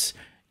enhance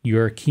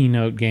your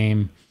Keynote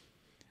game,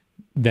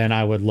 then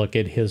I would look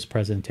at his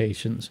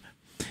presentations.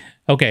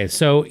 Okay,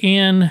 so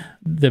in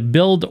the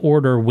build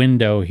order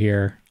window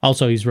here,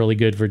 also he's really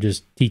good for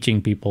just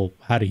teaching people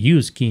how to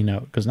use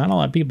Keynote, because not a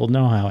lot of people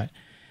know how it.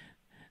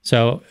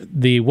 So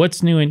the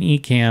what's new in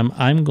Ecamm,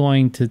 I'm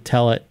going to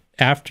tell it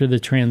after the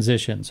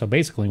transition. So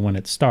basically when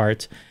it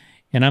starts,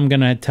 and I'm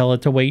going to tell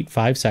it to wait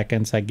 5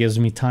 seconds. That gives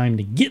me time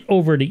to get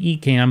over to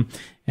Ecamm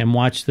and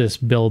watch this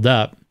build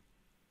up.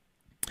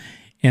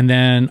 And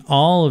then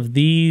all of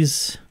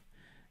these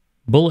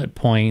bullet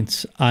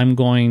points I'm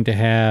going to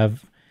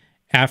have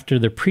after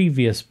the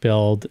previous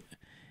build,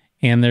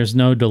 and there's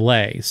no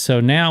delay. So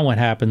now what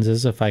happens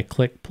is if I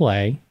click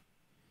play,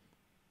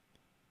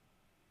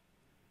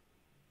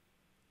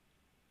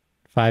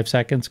 5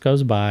 seconds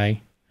goes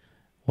by,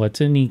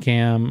 what's in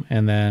Ecamm,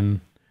 and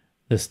then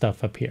this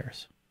stuff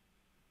appears.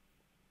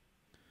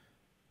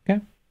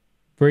 Okay,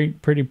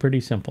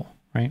 pretty simple,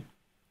 right?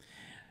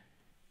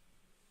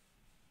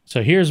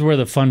 So here's where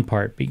the fun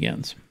part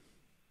begins.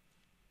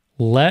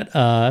 We're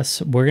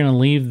going to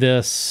leave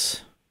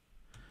this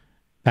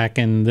back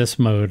in this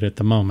mode at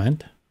the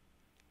moment.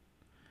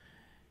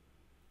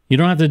 You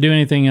don't have to do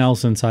anything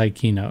else inside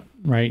Keynote,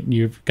 right?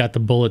 You've got the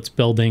bullets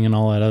building and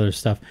all that other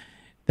stuff.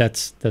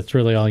 That's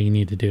really all you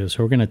need to do.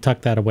 So we're going to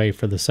tuck that away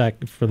for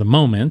the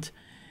moment,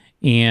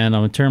 and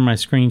I'm going to turn my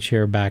screen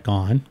share back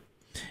on,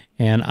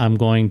 and I'm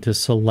going to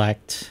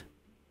select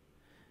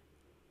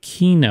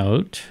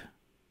Keynote,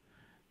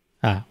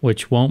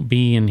 which won't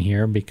be in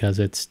here because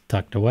it's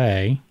tucked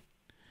away.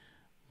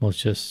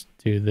 Let's just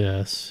do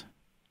this.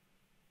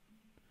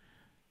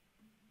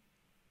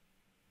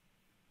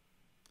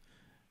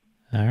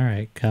 All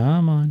right,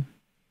 come on.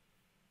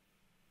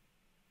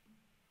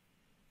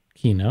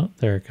 Keynote,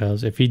 there it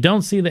goes. If you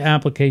don't see the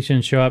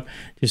application show up,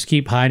 just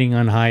keep hiding,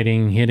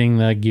 unhiding, hitting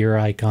the gear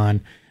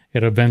icon.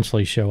 It'll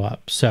eventually show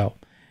up. So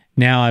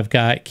now I've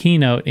got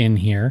Keynote in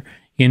here.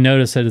 You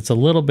notice that it's a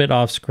little bit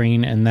off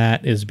screen, and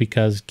that is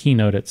because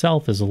Keynote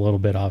itself is a little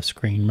bit off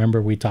screen.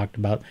 Remember, we talked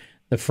about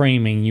the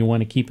framing. You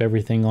want to keep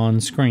everything on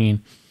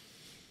screen.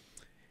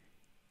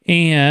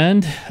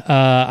 And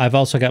I've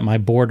also got my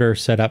border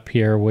set up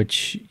here,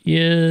 which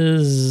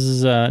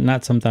is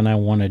not something I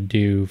want to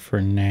do for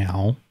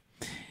now.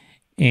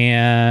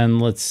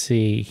 And let's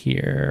see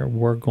here.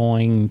 We're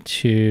going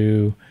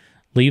to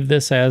leave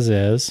this as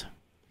is,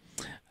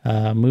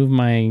 move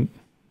my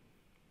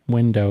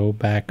window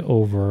back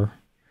over,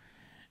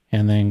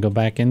 and then go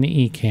back into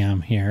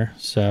Ecamm here.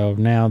 So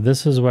now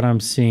this is what I'm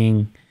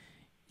seeing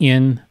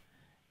in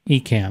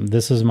Ecamm.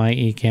 This is my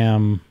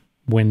Ecamm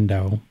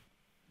window,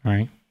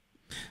 right?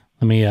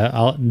 Let me,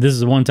 this is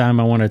the one time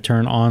I want to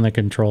turn on the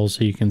controls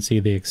so you can see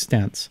the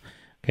extents.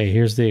 Okay,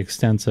 here's the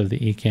extents of the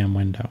Ecamm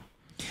window.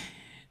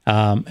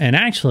 And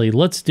actually,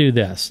 let's do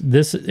this.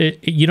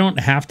 You don't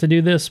have to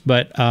do this,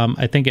 but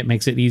I think it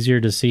makes it easier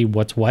to see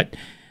what's what.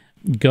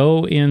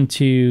 Go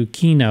into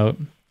Keynote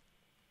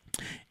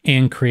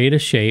and create a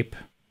shape.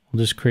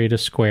 We'll just create a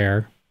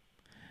square,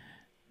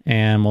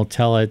 and we'll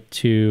tell it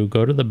to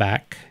go to the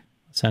back,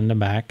 send to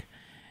back.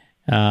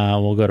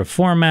 We'll go to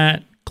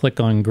Format, click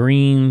on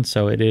green,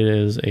 so it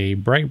is a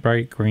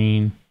bright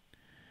green.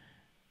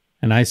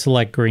 And I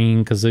select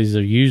green because these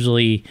are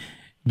usually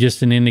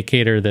just an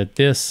indicator that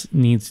this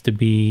needs to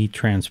be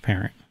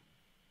transparent.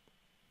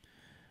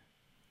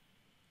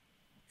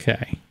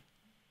 Okay.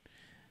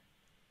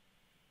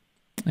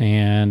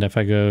 And if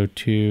I go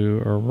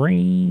to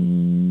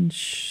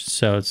arrange,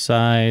 so it's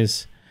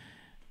size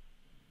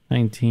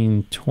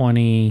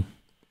 1920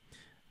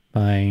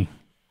 by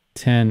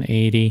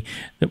 1080.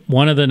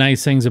 One of the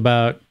nice things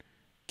about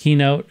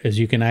Keynote is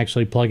you can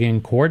actually plug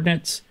in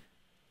coordinates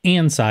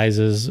and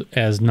sizes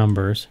as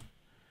numbers.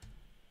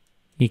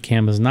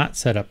 Ecamm is not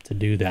set up to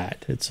do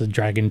that. It's a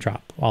drag and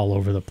drop all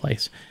over the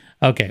place.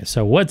 Okay,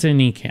 so what's in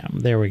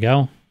Ecamm? There we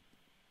go.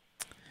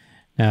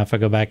 Now, if I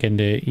go back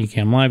into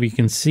Ecamm Live, you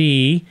can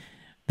see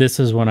this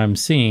is what I'm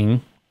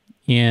seeing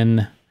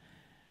in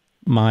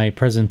my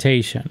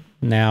presentation.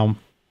 Now,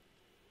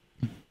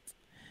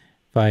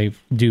 if I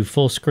do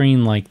full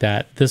screen like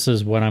that, this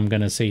is what I'm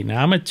going to see.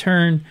 Now, I'm going to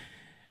turn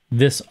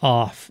this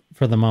off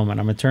for the moment.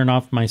 I'm going to turn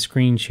off my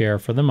screen share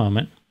for the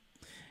moment.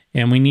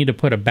 And we need to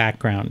put a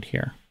background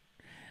here.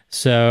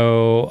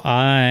 So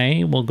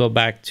I will go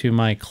back to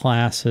my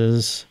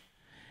classes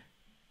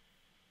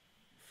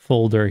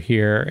folder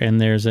here,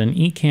 and there's an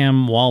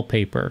Ecamm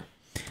wallpaper.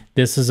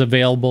 This is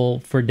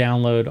available for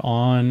download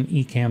on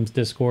Ecamm's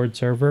Discord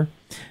server.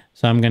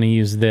 So I'm going to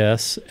use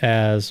this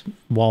as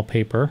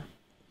wallpaper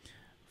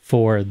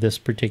for this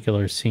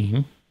particular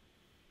scene.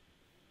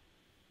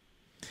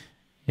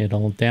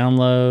 It'll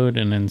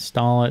download and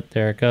install it.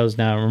 There it goes.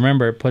 Now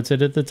remember, it puts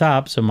it at the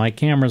top, so my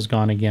camera's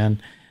gone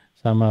again.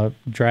 So I'm going to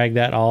drag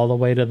that all the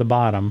way to the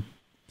bottom.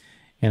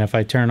 And if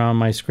I turn on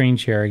my screen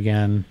share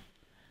again,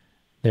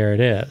 there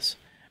it is.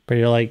 But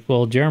you're like,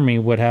 well, Jeremy,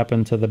 what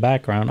happened to the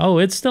background? Oh,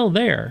 it's still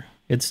there.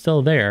 It's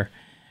still there.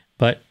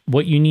 But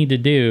what you need to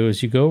do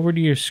is you go over to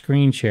your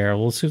screen share.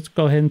 Let's just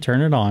go ahead and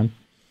turn it on.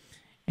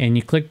 And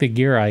you click the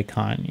gear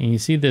icon. And you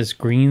see this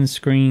green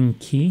screen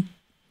key?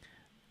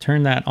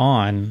 Turn that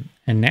on.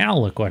 And now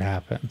look what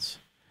happens.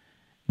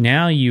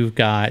 Now you've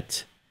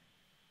got,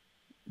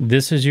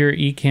 this is your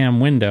Ecamm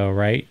window,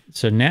 right?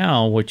 So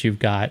now what you've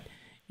got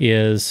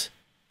is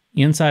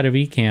inside of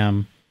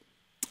Ecamm,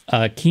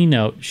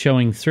 Keynote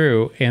showing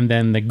through, and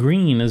then the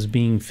green is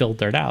being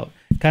filtered out.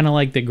 Kind of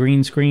like the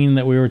green screen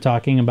that we were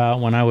talking about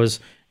when I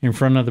was in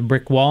front of the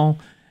brick wall.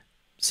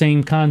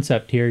 Same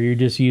concept here. You're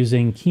just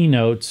using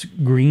Keynote's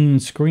green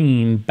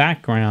screen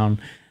background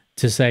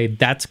to say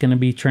that's going to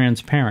be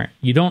transparent.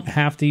 You don't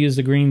have to use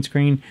the green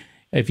screen.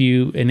 If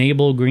you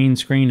enable green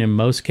screen in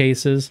most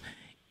cases,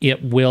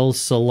 it will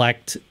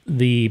select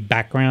the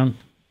background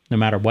no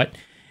matter what.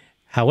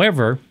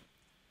 However,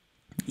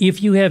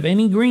 if you have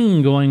any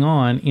green going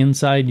on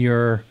inside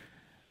your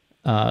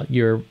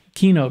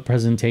Keynote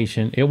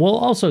presentation, it will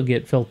also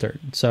get filtered.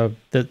 So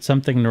that's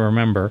something to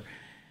remember.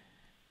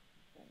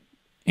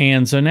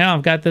 And so now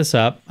I've got this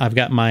up. I've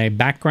got my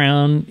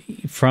background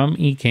from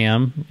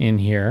Ecamm in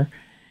here.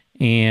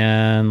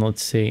 And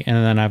let's see. And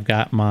then I've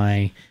got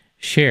my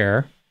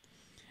share.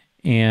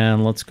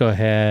 And let's go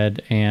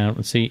ahead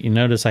and see. You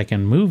notice I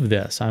can move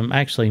this. I'm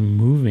actually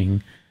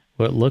moving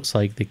what looks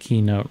like the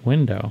Keynote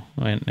window.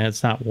 And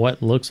it's not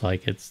what looks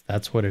like,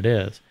 that's what it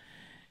is.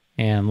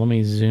 And let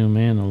me zoom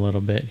in a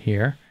little bit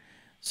here.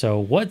 So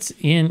what's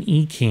in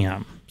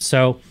Ecamm?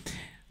 So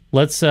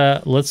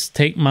let's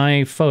take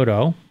my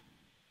photo.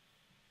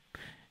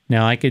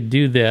 Now I could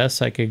do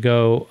this. I could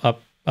go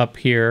up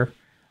here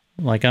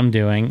like I'm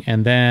doing,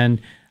 and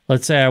then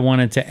let's say I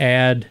wanted to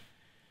add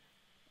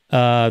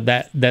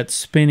that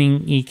spinning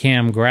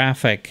Ecamm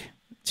graphic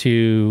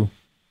to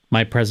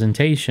my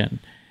presentation.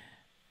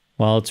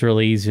 Well, it's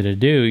really easy to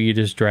do. You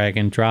just drag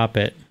and drop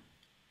it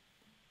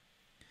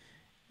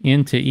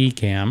into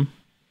Ecamm.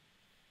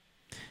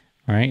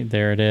 All right,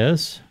 there it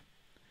is.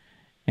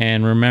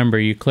 And remember,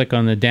 you click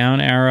on the down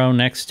arrow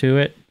next to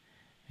it,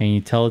 and you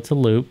tell it to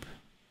loop.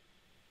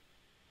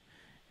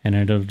 And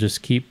it'll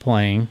just keep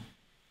playing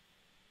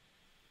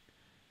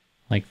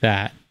like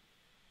that.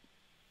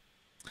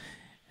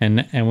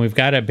 And we've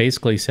got it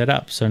basically set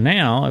up. So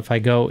now if I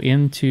go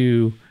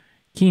into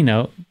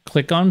Keynote,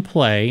 click on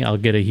play, I'll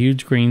get a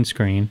huge green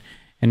screen.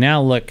 And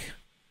now look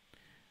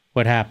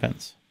what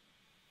happens.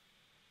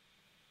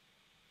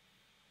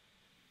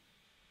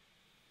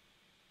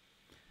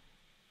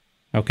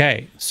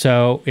 Okay,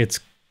 so it's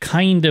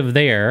kind of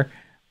there,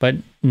 but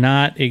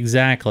not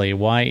exactly.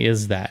 Why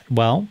is that?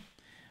 Well,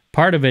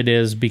 part of it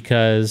is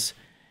because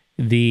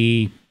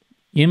the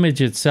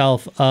image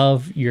itself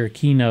of your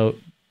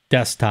Keynote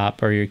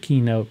desktop or your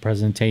Keynote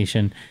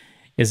presentation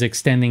is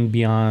extending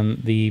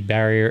beyond the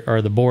barrier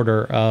or the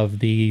border of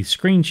the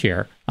screen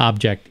share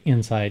object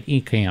inside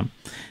Ecamm.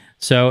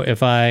 So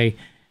if I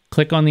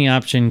click on the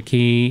Option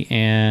key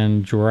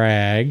and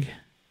drag,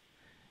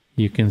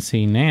 you can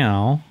see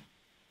now,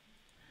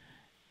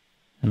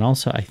 and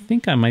also I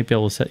think I might be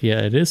able to set, yeah,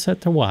 it is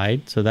set to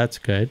wide, so that's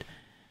good.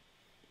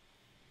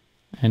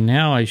 And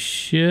now I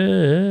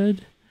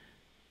should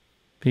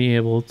be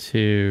able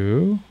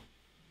to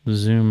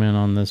zoom in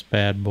on this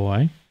bad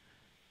boy.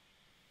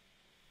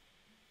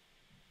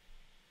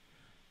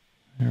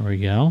 There we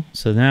go.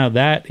 So now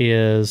that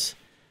is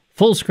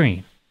full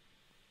screen.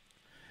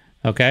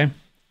 Okay.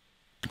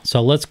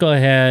 So let's go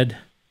ahead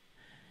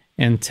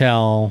and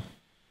tell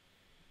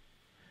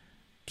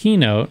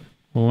Keynote,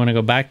 we want to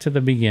go back to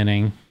the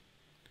beginning.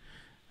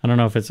 I don't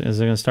know if is it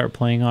going to start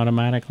playing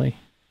automatically?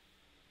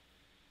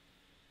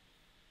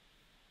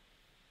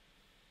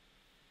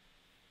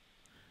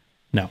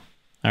 No.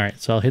 All right,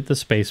 so I'll hit the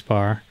space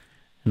bar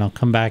and I'll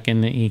come back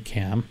into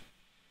Ecamm.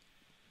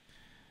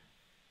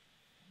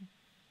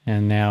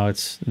 And now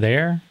it's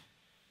there.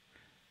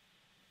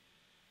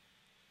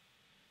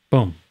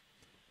 Boom.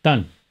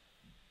 Done.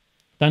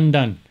 Done,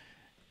 done.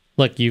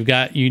 Look,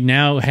 you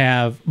now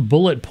have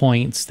bullet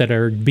points that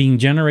are being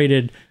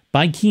generated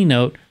by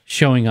Keynote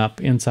showing up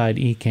inside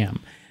Ecamm.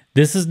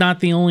 This is not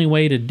the only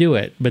way to do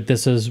it, but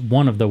this is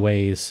one of the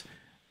ways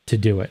to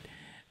do it.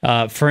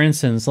 For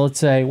instance, let's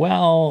say,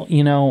 well,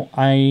 you know,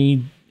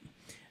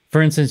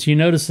 for instance, you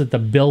notice that the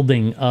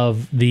building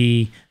of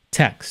the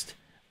text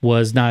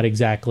was not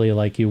exactly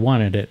like you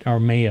wanted it or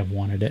may have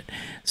wanted it.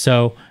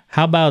 So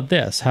how about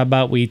this? How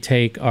about we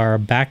take our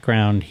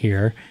background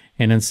here,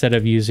 and instead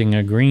of using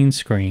a green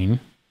screen,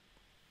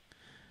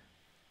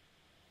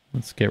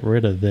 let's get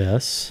rid of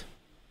this.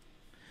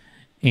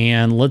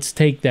 And let's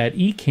take that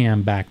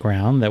Ecamm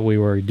background that we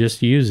were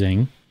just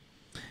using,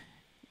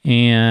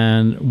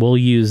 and we'll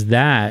use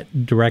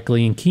that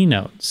directly in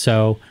Keynote.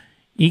 So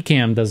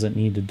Ecamm doesn't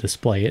need to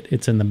display it.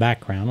 It's in the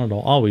background.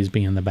 It'll always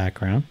be in the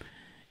background.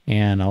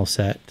 And I'll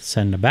set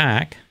send to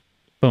back.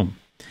 Boom.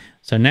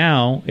 So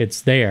now it's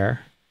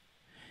there.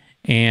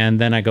 And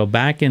then I go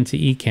back into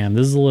Ecamm.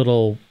 This is a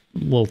little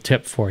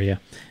tip for you.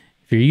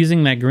 If you're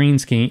using that green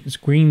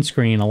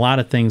screen, a lot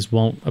of things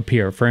won't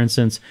appear. For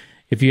instance,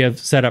 if you have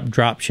set up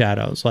drop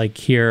shadows, like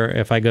here,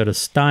 if I go to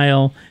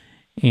Style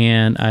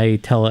and I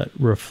tell it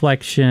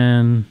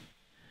Reflection,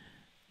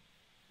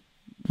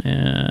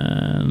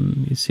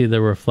 and you see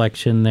the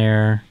reflection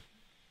there.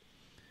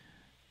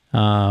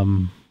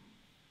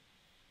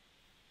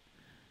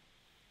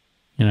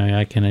 You know,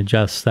 I can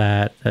adjust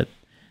that. That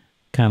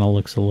kind of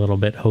looks a little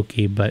bit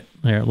hokey, but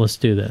there, let's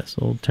do this.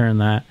 We'll turn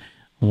that,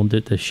 and we'll do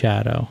the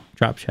shadow,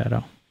 drop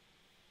shadow.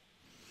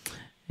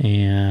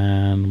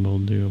 And we'll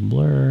do a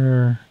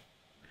blur,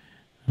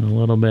 and a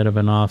little bit of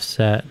an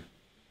offset.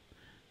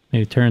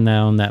 Maybe turn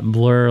down that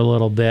blur a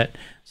little bit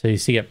so you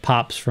see it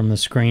pops from the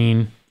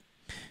screen.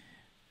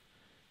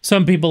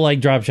 Some people like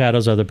drop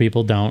shadows, other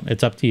people don't.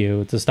 It's up to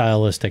you. It's a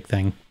stylistic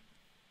thing.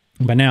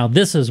 But now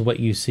this is what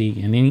you see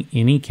in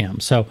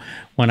Ecamm. So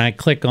when I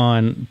click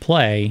on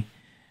play,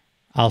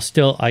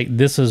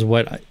 this is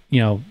what,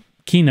 you know,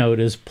 Keynote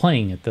is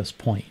playing at this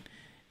point.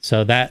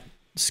 So that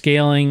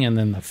scaling and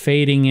then the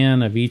fading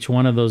in of each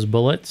one of those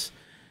bullets.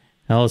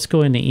 Now let's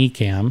go into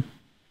Ecamm.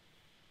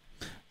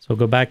 So we'll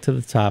go back to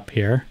the top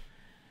here.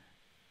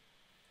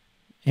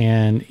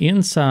 And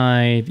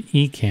inside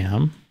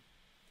Ecamm,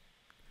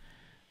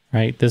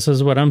 right, this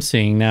is what I'm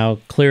seeing. Now,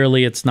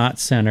 clearly it's not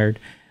centered.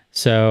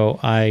 So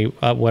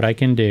what I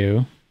can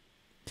do,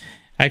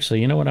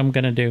 actually, you know what I'm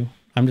going to do?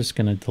 I'm just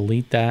going to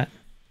delete that.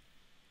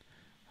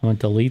 I'm going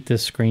to delete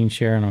this screen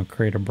share and I'll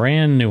create a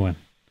brand new one.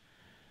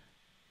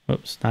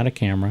 Oops, not a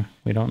camera.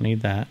 We don't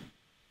need that.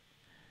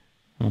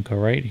 I'm going to go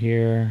right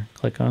here,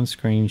 click on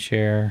screen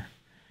share,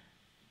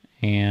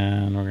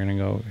 and we're going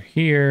to go over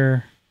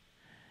here,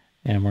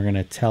 and we're going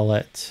to tell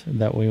it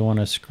that we want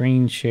to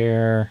screen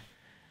share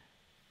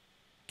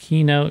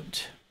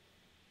Keynote.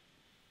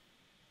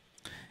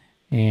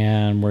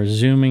 And we're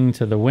zooming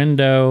to the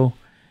window,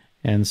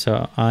 and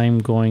so I'm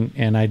going,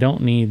 and I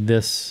don't need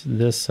this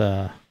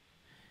Ecamm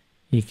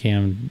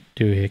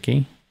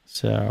doohickey.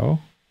 So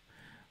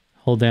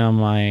hold down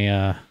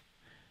my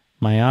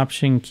my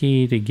Option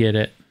key to get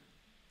it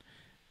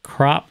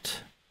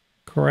cropped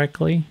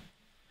correctly,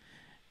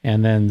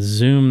 and then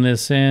zoom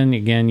this in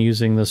again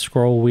using the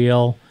scroll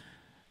wheel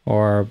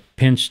or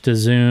pinch to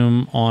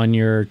zoom on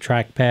your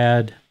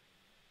trackpad.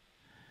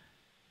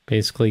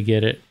 Basically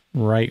get it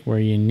right where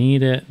you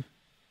need it.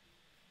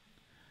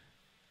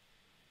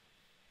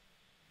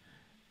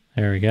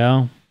 There we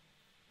go.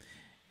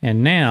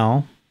 And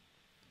now,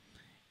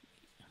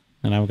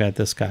 and I've got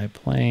this guy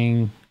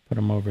playing, put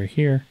him over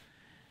here.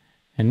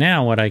 And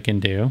now what I can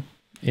do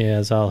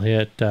is I'll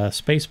hit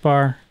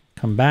spacebar,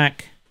 come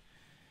back,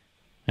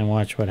 and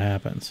watch what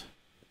happens.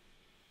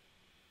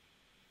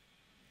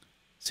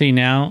 See,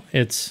 now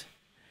it's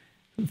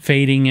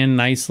fading in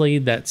nicely.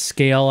 That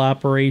scale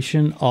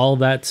operation, all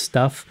that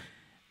stuff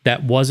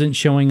that wasn't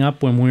showing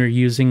up when we were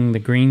using the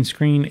green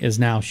screen is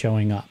now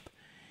showing up.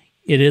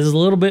 It is a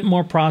little bit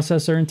more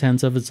processor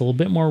intensive. It's a little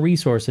bit more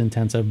resource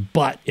intensive,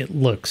 but it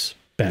looks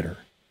better,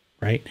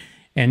 right?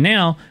 And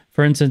now,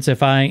 for instance,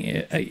 if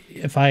I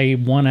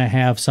want to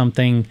have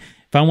something,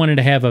 if I wanted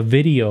to have a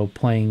video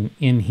playing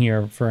in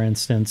here, for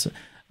instance,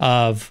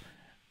 of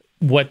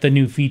what the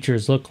new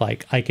features look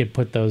like, I could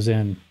put those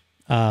in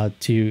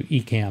to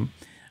Ecamm.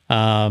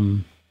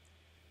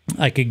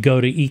 I could go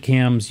to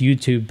Ecamm's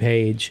YouTube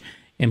page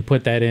and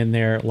put that in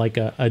there like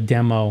a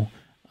demo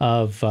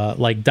of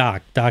like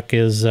Doc. Doc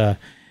is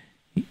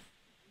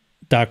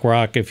Doc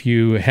Rock. If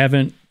you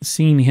haven't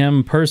seen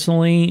him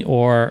personally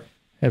or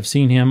have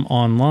seen him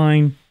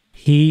online,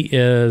 he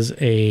is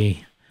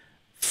a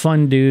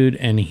fun dude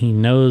and he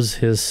knows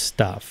his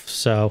stuff.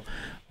 So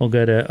we'll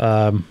go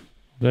to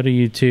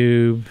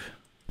YouTube,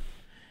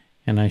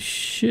 and I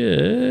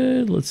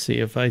should, let's see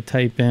if I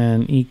type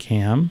in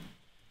Ecamm.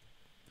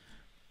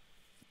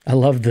 I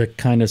love the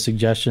kind of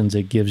suggestions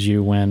it gives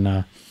you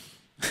when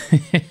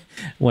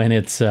when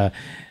it's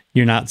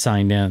you're not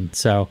signed in.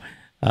 So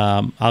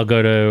I'll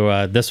go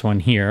to this one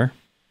here.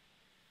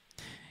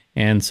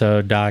 And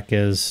so Doc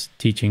is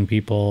teaching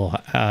people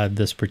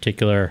this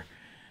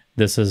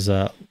is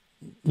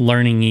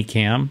learning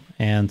Ecamm.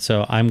 And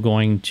so I'm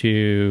going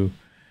to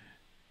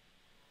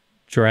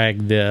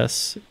drag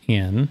this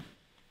in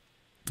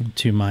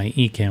to my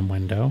Ecamm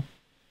window.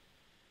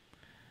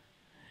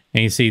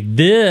 And you see,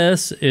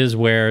 this is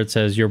where it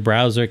says your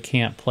browser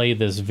can't play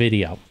this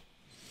video.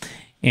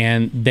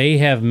 And they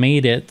have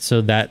made it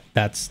so that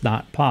that's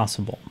not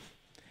possible.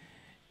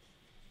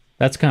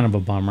 That's kind of a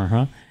bummer,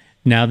 huh?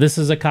 Now, this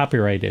is a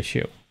copyright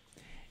issue.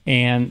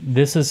 And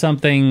this is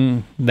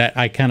something that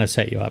I kind of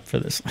set you up for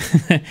this.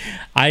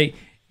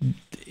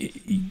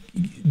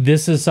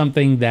 This is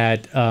something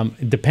that,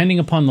 depending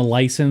upon the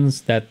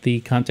license that the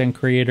content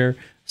creator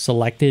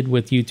selected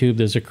with YouTube,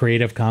 there's a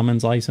Creative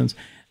Commons license,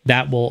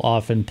 that will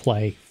often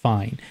play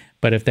fine.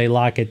 But if they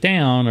lock it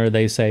down or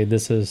they say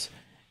this is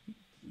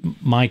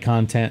my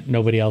content,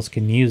 nobody else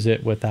can use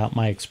it without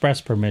my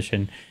express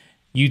permission,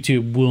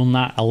 YouTube will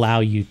not allow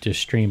you to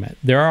stream it.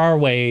 There are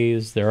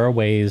ways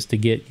to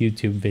get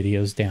YouTube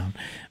videos down,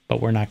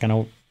 but we're not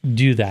going to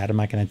do that. I'm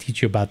not going to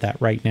teach you about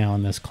that right now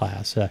in this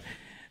class.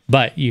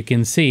 But you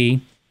can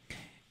see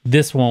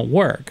this won't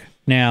work.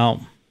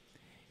 Now,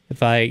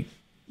 if I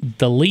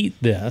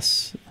delete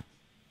this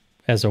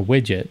as a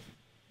widget,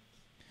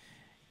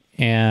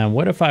 and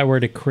what if I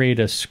were to create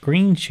a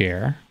screen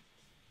share,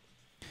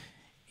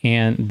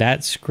 and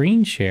that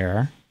screen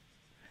share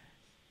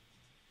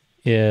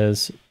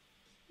is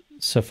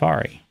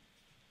Safari.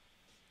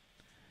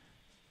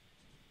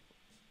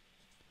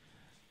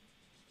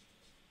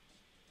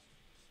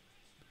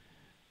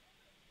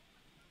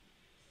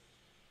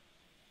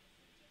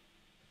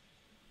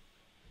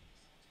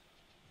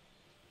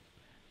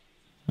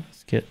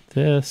 Let's get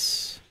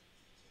this.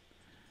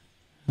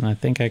 And I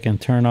think I can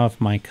turn off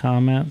my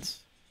comments.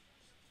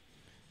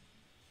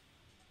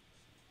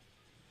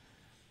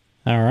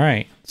 All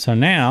right, so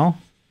now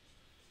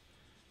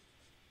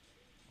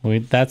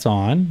that's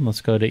on. Let's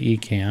go to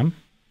Ecamm.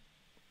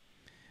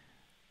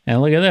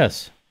 And look at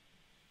this.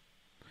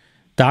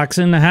 Doc's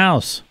in the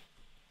house.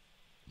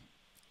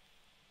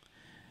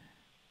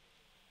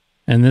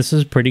 And this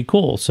is pretty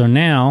cool. So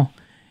now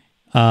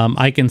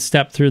I can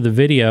step through the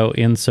video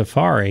in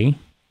Safari.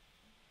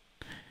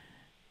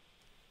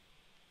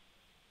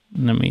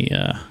 Let me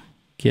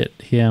get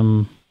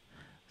him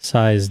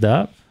sized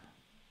up.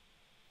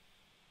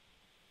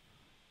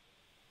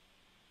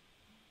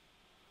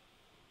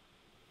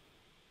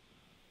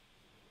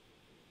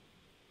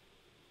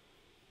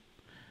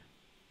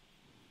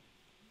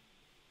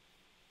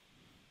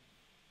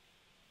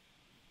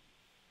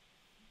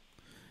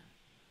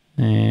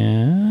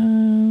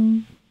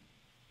 And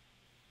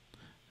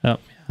oh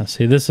yeah,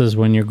 see, this is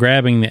when you're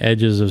grabbing the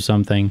edges of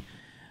something,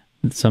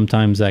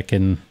 sometimes that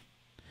can,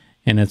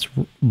 and it's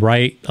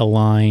right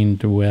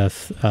aligned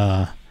with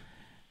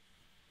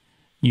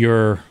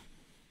your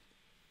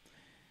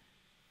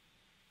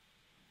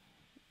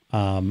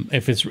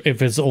if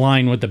it's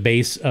aligned with the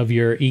base of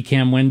your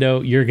Ecamm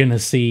window, you're gonna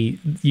see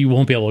you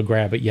won't be able to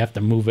grab it. You have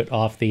to move it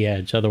off the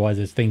edge, otherwise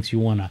it thinks you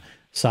want to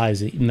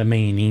size it in the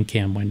main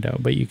Ecamm window.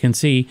 But you can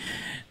see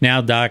now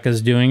Doc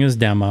is doing his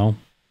demo,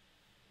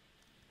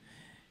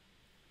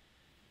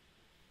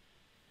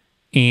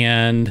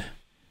 and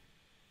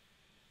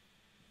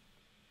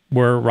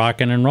we're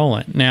rocking and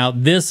rolling. Now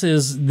this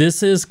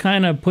is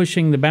kind of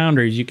pushing the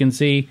boundaries. You can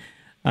see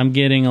I'm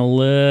getting a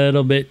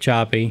little bit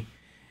choppy,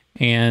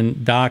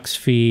 and Doc's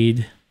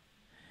feed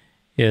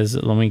is,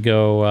 let me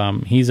go,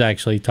 he's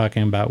actually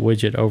talking about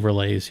widget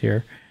overlays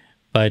here,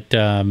 but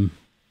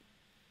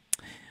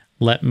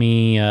let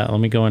me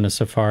go into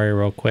Safari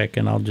real quick,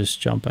 and I'll just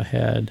jump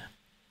ahead.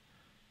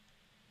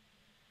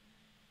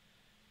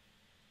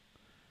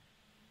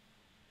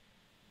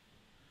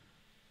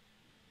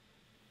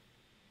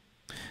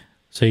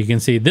 So you can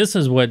see this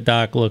is what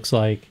Doc looks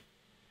like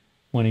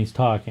when he's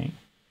talking,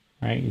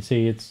 right? You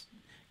see it's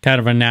kind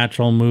of a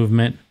natural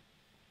movement.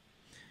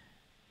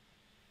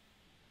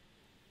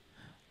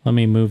 Let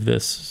me move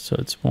this so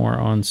it's more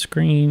on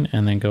screen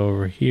and then go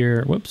over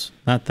here. Whoops,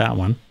 not that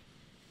one.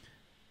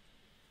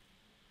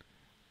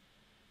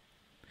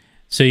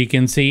 So you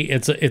can see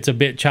it's a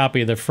bit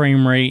choppy. The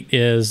frame rate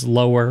is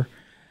lower.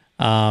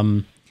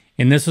 And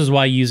this is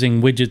why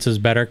using widgets is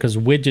better, because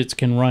widgets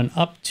can run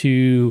up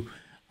to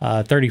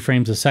 30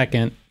 frames a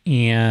second.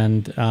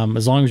 And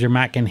as long as your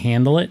Mac can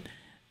handle it,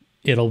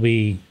 it'll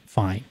be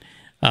fine.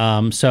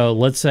 So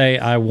let's say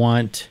I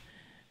want,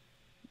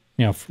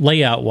 you know,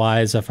 layout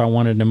wise, if I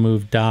wanted to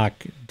move Doc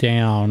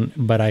down,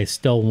 but I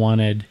still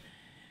wanted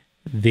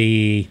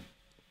the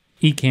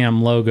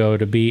Ecamm logo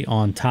to be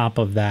on top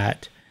of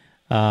that,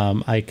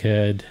 I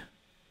could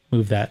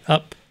move that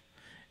up,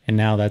 and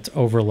now that's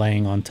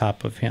overlaying on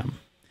top of him.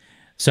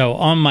 So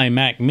on my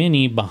Mac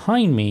Mini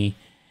behind me,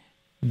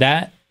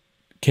 that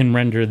can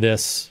render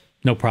this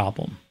no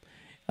problem.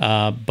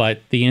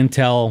 But the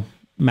Intel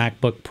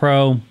MacBook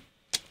Pro,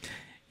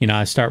 you know,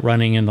 I start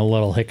running into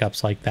little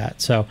hiccups like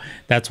that. So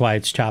that's why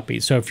it's choppy.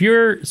 So if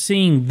you're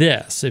seeing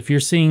this, if you're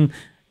seeing,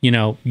 you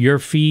know, your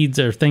feeds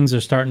or things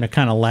are starting to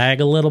kind of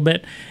lag a little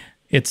bit,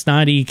 it's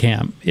not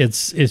Ecamm.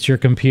 It's your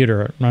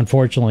computer.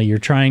 Unfortunately,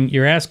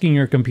 you're asking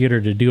your computer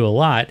to do a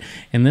lot,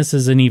 and this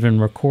isn't even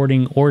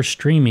recording or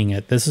streaming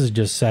it. This is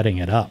just setting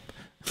it up.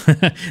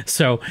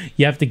 So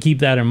you have to keep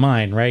that in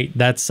mind, right?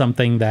 That's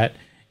something that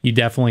you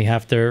definitely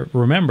have to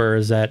remember,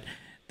 is that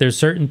there's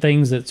certain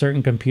things that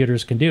certain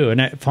computers can do.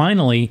 And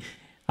finally,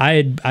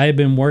 I had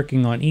been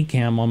working on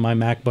Ecamm on my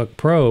MacBook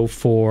Pro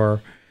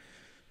for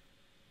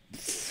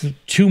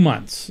 2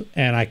 months,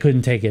 and I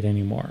couldn't take it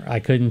anymore. I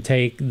couldn't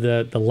take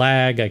the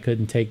lag. I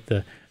couldn't take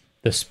the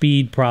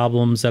speed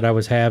problems that I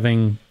was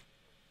having.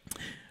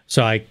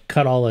 So I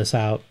cut all this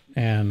out,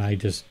 and I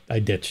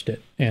ditched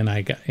it. And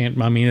I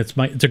mean,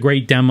 it's a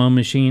great demo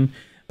machine,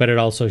 but it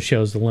also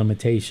shows the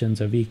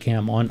limitations of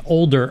Ecamm on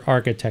older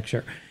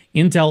architecture.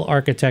 Intel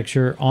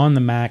architecture on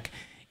the Mac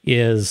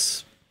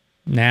is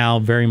now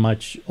very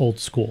much old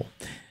school.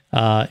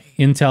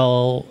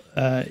 Intel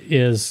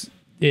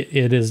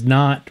it is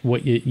not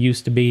what it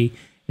used to be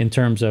in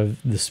terms of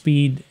the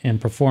speed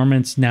and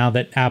performance now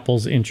that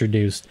Apple's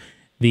introduced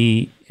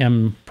the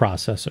M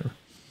processor.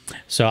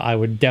 So I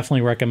would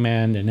definitely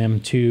recommend an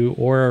M2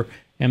 or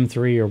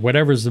M3 or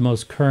whatever's the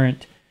most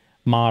current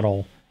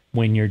model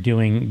when you're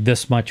doing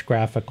this much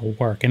graphical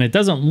work. And it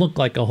doesn't look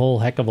like a whole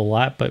heck of a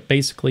lot, but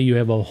basically you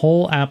have a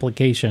whole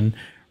application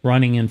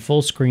running in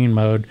full screen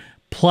mode,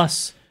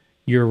 plus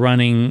you're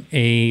running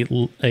a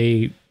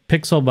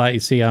pixel by,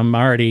 see,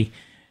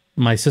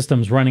 my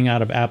system's running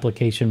out of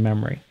application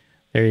memory.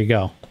 There you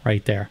go,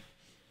 right there.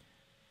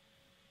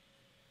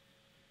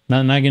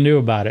 Nothing I can do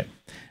about it.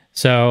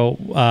 So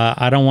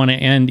I don't want to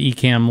end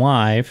Ecamm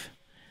Live,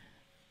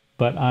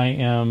 but I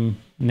am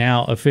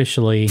now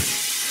officially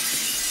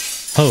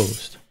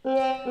hosed.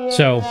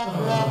 So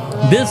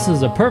this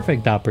is a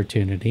perfect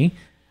opportunity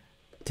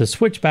to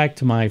switch back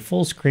to my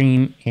full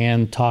screen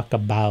and talk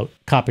about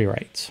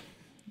copyrights.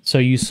 So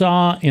you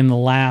saw in the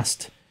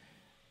last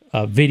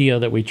video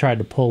that we tried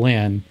to pull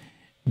in,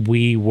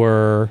 we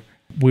were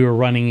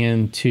running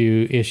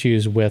into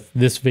issues with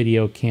this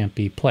video can't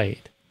be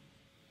played.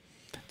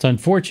 It's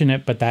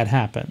unfortunate, but that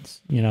happens.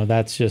 You know,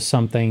 that's just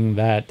something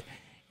that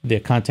the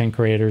content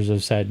creators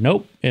have said,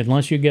 nope,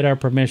 unless you get our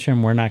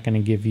permission, we're not going to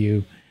give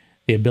you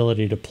the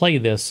ability to play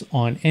this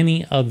on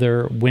any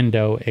other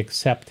window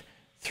except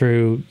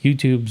through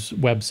YouTube's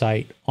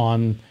website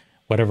on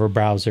whatever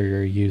browser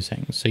you're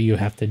using. So you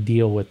have to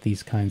deal with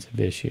these kinds of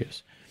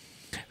issues.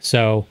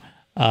 So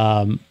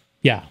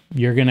yeah,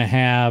 you're gonna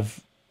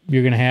have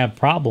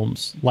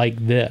problems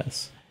like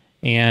this.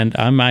 And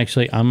I'm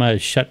gonna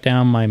shut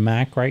down my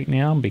Mac right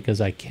now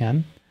because I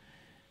can,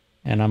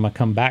 and I'm gonna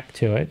come back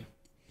to it.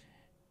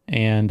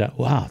 And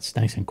wow, it's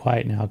nice and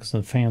quiet now because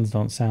the fans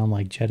don't sound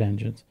like jet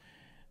engines.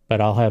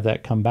 But I'll have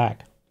that come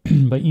back.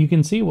 But you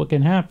can see what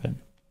can happen.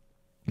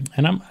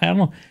 And I don't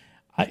know.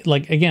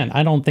 Again,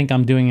 I don't think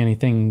I'm doing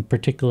anything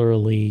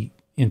particularly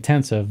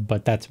intensive,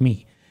 but that's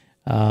me.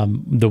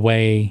 The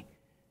way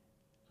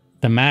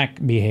the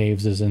Mac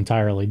behaves is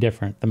entirely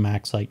different. The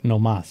Mac's like, no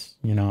mas,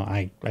 you know,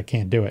 I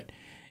can't do it.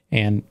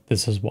 And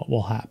this is what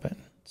will happen.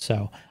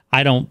 So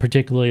I don't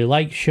particularly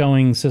like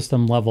showing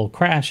system level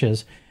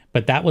crashes,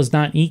 but that was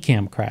not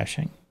Ecamm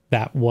crashing.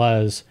 That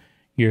was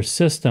your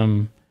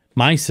system,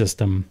 my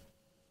system,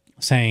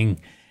 saying,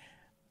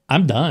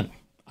 I'm done.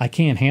 I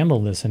can't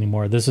handle this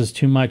anymore. This is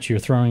too much. You're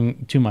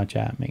throwing too much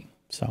at me.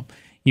 So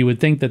you would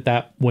think that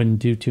that wouldn't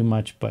do too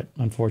much, but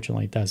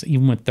unfortunately it does.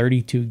 Even with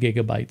 32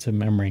 gigabytes of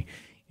memory,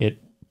 it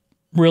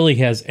really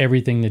has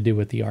everything to do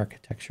with the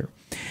architecture.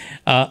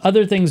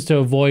 Other things to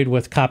avoid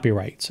with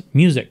copyrights.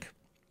 Music.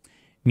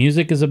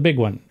 Music is a big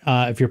one.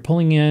 If you're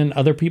pulling in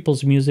other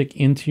people's music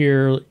into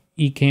your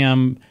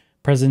Ecamm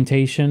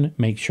presentation,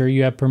 make sure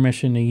you have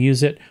permission to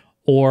use it,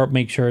 or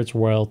make sure it's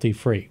royalty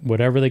free.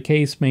 Whatever the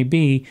case may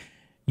be,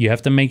 You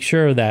have to make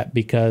sure of that,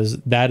 because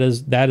that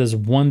is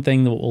one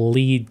thing that will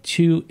lead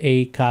to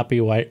a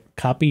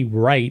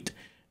copyright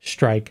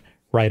strike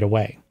right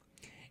away.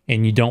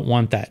 And you don't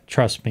want that,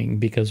 trust me,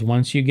 because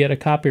once you get a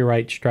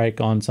copyright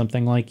strike on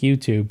something like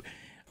YouTube,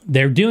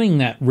 they're doing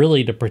that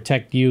really to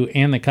protect you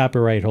and the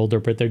copyright holder,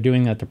 but they're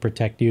doing that to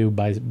protect you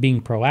by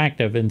being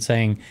proactive and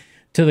saying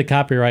to the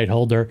copyright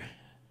holder,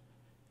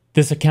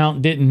 this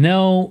account didn't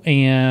know,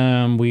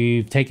 and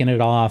we've taken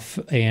it off,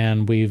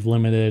 and we've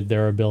limited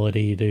their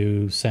ability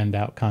to send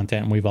out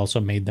content, and we've also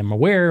made them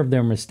aware of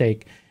their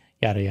mistake,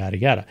 yada, yada,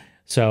 yada.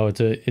 So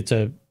it's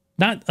a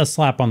not a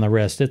slap on the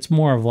wrist. It's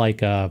more of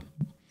like a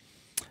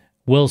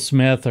Will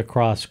Smith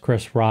across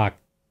Chris Rock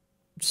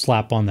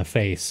slap on the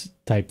face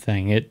type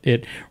thing.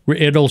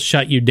 It'll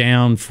shut you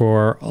down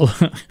for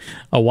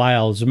a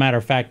while. As a matter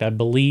of fact, I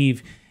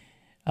believe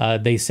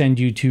they send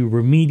you to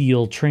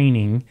remedial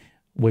training,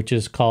 which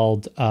is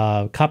called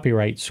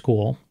copyright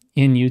school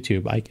in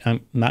YouTube.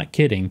 I'm not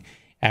kidding.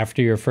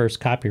 After your first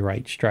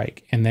copyright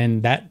strike, and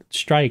then that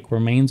strike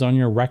remains on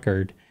your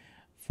record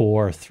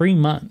for 3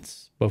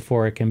 months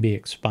before it can be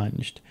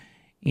expunged.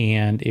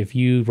 And if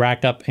you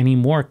rack up any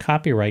more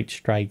copyright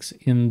strikes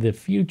in the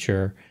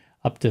future,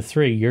 up to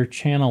 3, your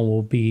channel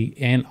will be,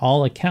 and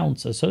all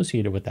accounts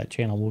associated with that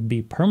channel will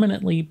be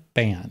permanently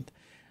banned.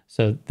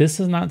 So this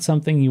is not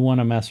something you want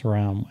to mess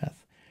around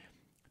with.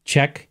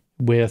 Check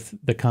with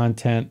the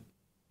content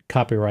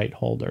copyright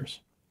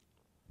holders.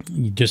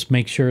 You just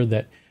make sure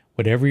that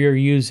whatever you're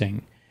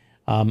using,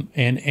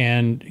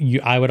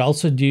 I would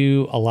also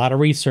do a lot of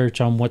research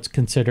on what's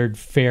considered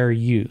fair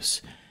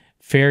use.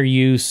 Fair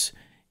use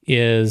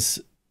is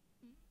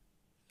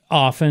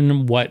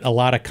often what a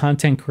lot of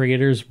content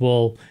creators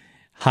will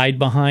hide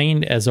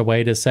behind as a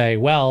way to say,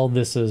 well,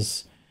 this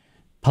is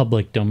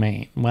public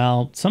domain.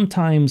 Well,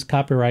 sometimes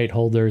copyright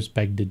holders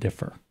beg to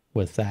differ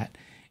with that.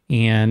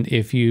 And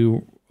if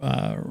you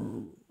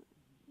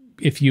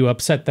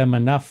upset them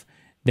enough,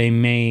 they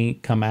may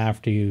come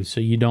after you.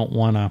 So you don't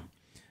want to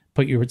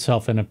put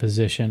yourself in a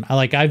position.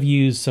 I've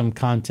used some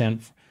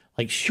content,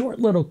 like short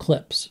little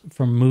clips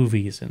from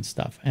movies and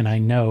stuff, and I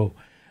know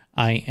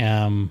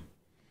I'm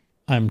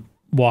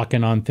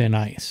walking on thin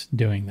ice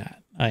doing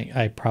that.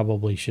 I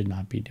probably should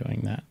not be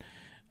doing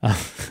that.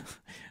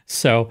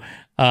 So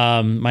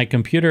my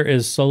computer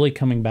is slowly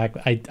coming back.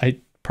 I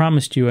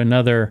promised you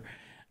another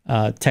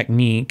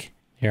technique.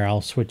 Here,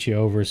 I'll switch you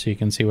over so you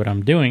can see what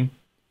I'm doing.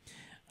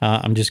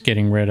 I'm just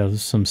getting rid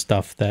of some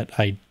stuff that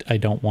I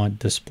don't want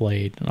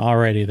displayed.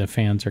 Already the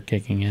fans are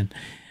kicking in.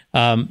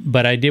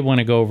 But I did want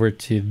to go over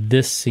to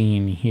this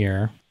scene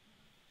here.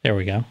 There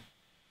we go.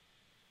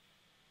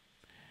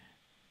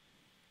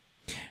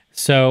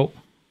 So,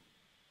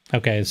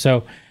 okay,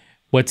 so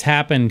what's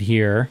happened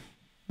here,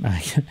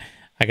 I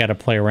got to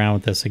play around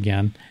with this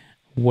again.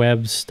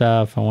 Web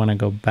stuff, I want to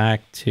go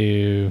back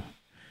to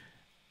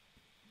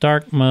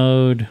dark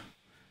mode.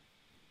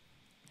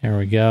 There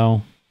we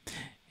go.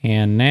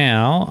 And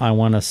now I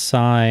want to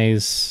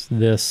size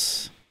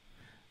this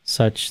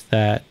such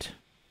that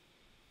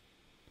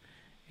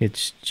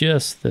it's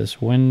just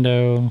this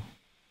window.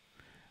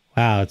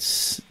 Wow,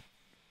 it's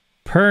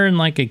purring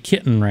like a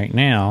kitten right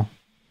now,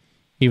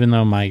 even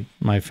though my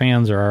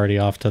fans are already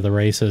off to the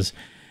races.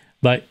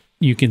 But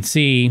you can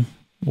see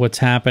what's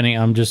happening.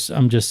 I'm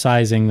just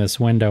sizing this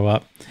window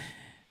up.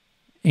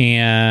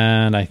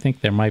 And I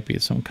think there might be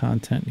some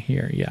content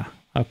here. Yeah,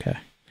 okay.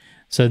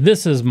 So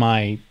this is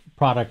my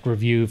product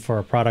review for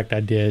a product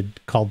I did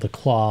called the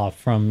Claw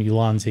from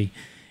Ulanzi.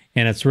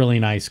 And it's really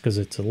nice because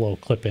it's a little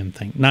clip-in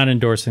thing. Not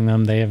endorsing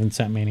them. They haven't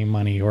sent me any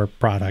money or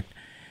product.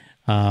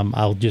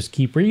 I'll just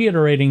keep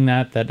reiterating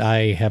that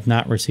I have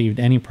not received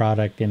any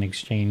product in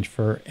exchange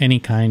for any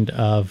kind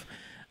of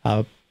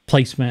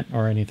placement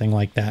or anything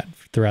like that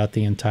throughout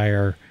the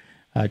entire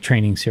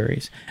training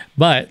series.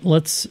 But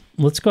let's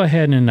go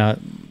ahead and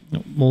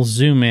we'll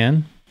zoom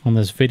in on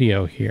this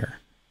video here.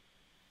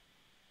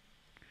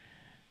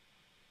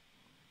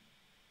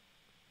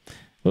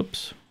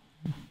 Whoops.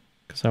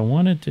 Because I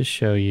wanted to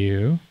show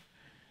you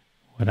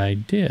what I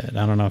did.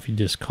 I don't know if you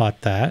just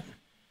caught that.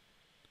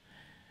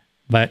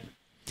 But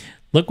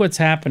look what's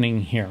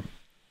happening here.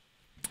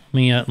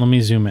 Let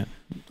me zoom in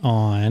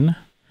on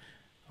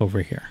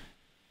over here.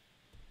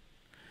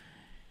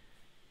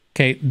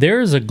 Okay,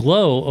 there's a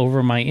glow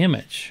over my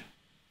image.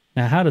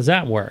 Now, how does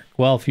that work?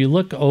 Well, if you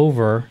look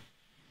over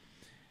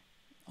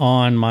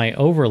on my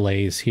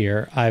overlays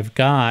here, I've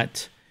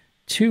got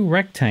 2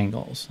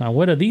 rectangles. Now,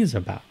 what are these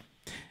about?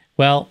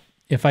 Well,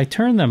 if I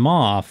turn them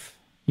off,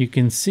 you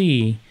can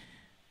see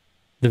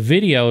the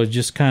video is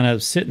just kind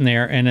of sitting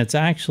there, and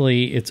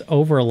it's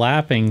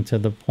overlapping to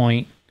the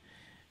point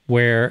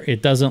where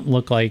it doesn't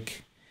look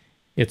like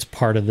it's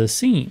part of the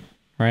scene,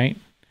 right?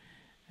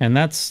 And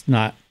that's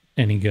not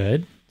any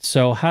good.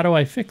 So how do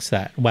I fix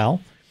that? Well,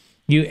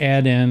 you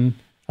add in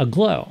a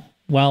glow.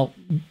 Well,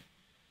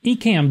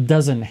 Ecamm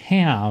doesn't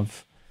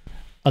have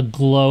a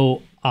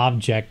glow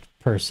object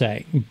per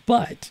se,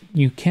 but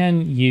you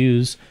can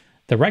use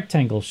the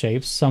rectangle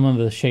shapes, some of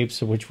the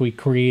shapes which we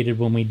created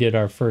when we did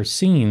our first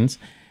scenes,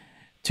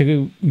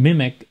 to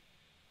mimic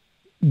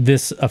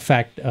this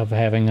effect of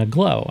having a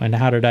glow. And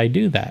how did I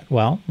do that?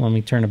 Well, let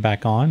me turn it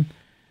back on.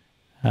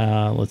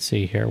 Let's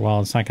see here.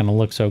 Well, it's not going to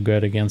look so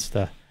good against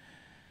the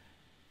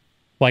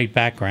white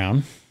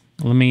background.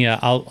 Let me.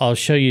 I'll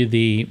show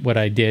you what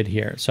I did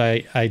here. So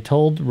I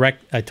told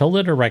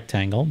it a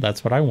rectangle.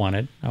 That's what I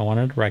wanted. I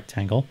wanted a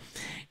rectangle,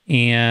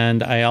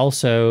 and I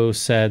also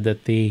said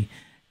that the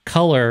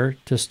color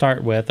to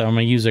start with, I'm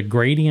going to use a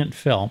gradient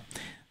fill.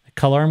 The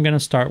color I'm going to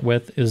start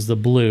with is the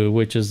blue,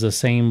 which is the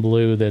same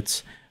blue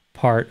that's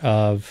part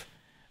of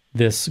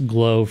this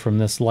glow from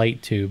this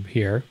light tube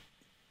here.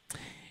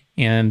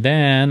 And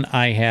then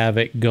I have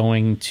it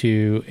going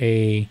to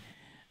a,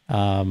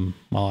 well,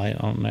 I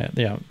don't know.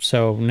 Yeah.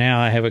 So now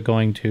I have it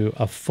going to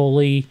a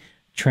fully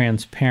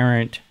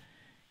transparent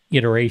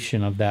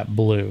iteration of that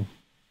blue.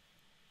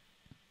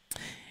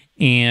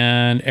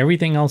 And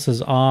everything else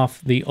is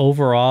off. The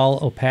overall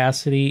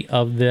opacity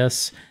of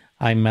this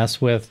I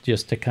mess with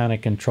just to kind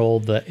of control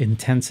the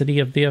intensity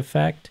of the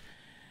effect.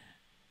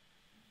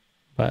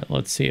 But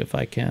let's see if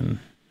I can,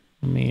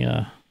 let me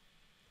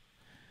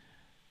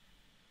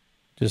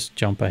just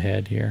jump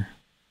ahead here.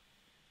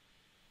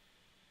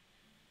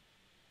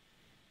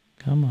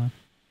 Come on.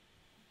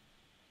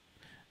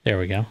 There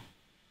we go.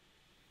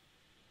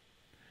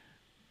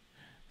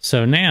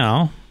 So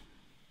now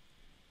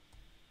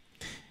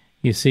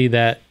you see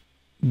that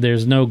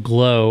there's no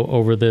glow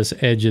over this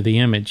edge of the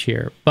image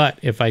here. But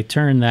if I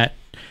turn that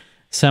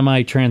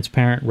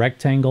semi-transparent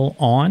rectangle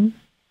on,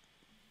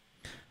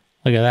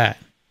 look at that.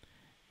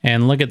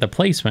 And look at the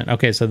placement.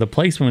 Okay, so the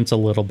placement's a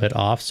little bit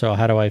off. So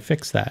how do I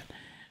fix that?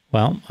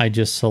 Well, I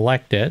just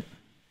select it.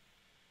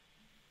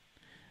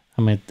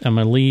 I'm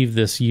gonna leave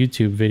this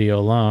YouTube video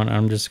alone.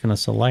 I'm just gonna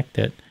select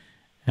it,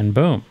 and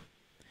boom.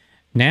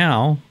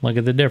 Now look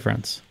at the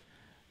difference.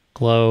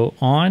 Glow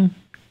on,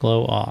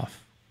 glow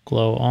off.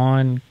 Glow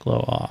on,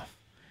 glow off.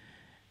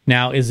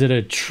 Now, is it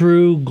a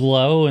true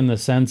glow in the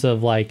sense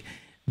of like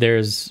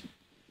there's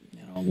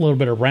a little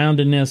bit of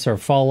roundedness or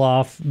fall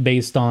off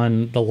based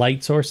on the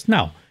light source?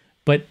 No,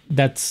 but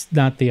that's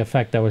not the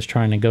effect I was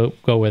trying to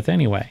go with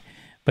anyway.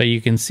 But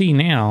you can see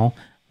now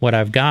what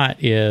I've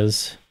got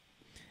is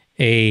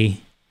two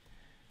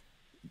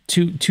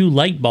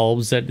light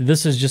bulbs. That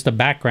this is just a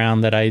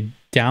background that I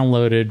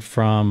downloaded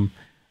from,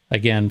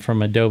 again,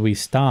 from Adobe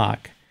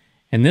stock.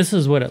 And this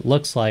is what it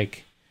looks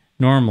like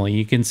normally.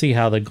 You can see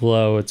how the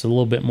glow, it's a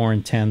little bit more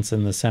intense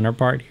in the center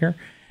part here.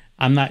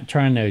 I'm not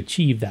trying to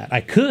achieve that.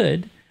 I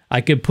could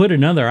put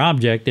another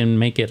object and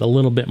make it a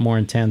little bit more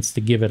intense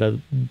to give it a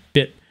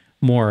bit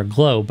more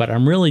glow, but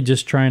I'm really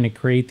just trying to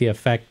create the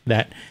effect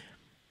that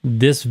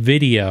this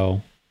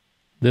video,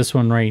 this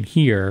one right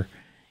here,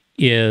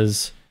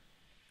 is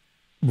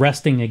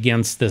resting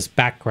against this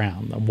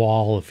background, the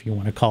wall, if you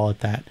want to call it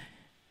that.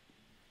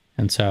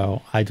 And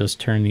so I just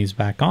turn these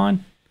back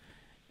on,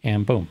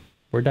 and boom,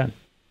 we're done.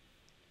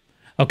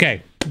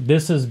 Okay,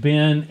 this has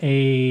been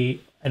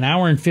an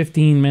hour and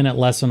 15-minute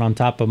lesson on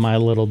top of my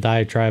little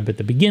diatribe at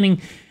the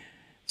beginning.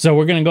 So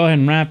we're going to go ahead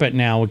and wrap it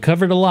now. We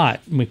covered a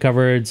lot. We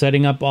covered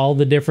setting up all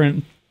the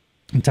different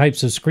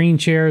types of screen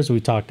shares. We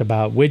talked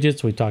about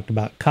widgets. We talked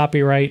about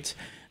copyrights.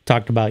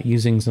 Talked about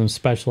using some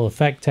special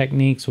effect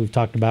techniques. We've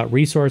talked about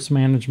resource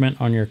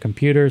management on your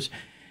computers.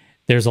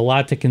 There's a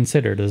lot to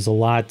consider. There's a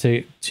lot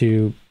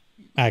to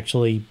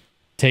actually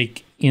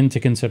take into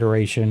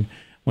consideration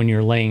when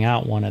you're laying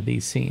out one of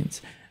these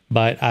scenes.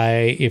 But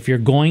if you're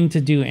going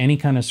to do any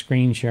kind of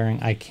screen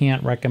sharing, I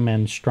can't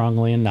recommend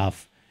strongly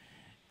enough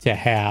to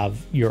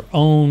have your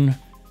own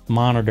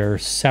monitor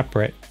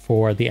separate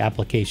for the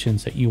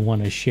applications that you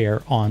want to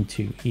share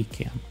onto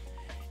Ecamm.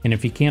 And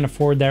if you can't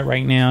afford that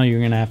right now, you're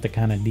going to have to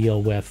kind of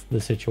deal with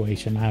the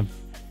situation I've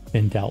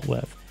been dealt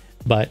with.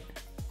 But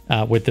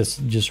with this,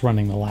 just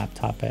running the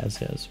laptop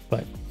as is.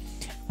 But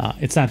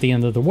it's not the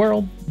end of the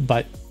world,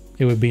 but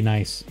it would be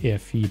nice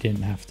if you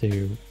didn't have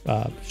to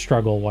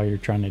struggle while you're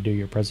trying to do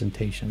your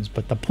presentations.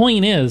 But the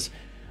point is,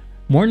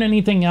 more than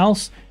anything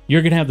else,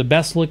 you're going to have the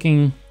best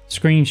looking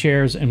screen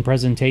shares and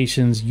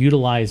presentations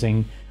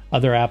utilizing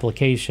other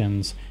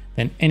applications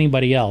than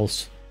anybody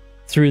else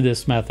through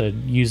this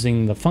method,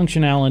 using the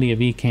functionality of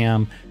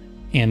Ecamm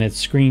and its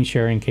screen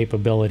sharing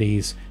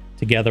capabilities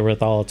together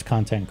with all its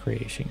content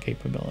creation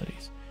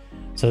capabilities.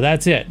 So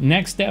that's it.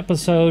 Next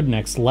episode,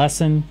 next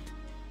lesson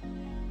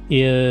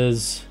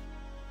is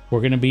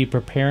we're going to be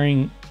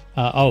preparing,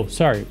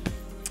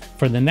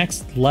 for the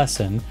next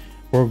lesson,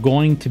 we're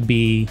going to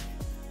be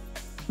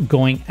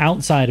going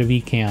outside of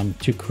Ecamm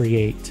to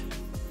create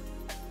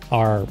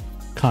our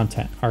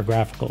content, our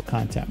graphical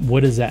content.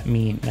 What does that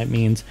mean? That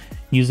means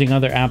using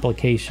other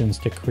applications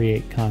to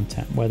create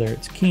content, whether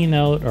it's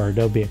Keynote or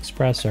Adobe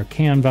Express or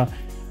Canva.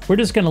 We're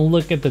just going to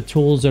look at the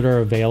tools that are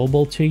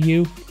available to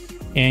you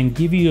and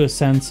give you a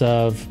sense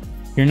of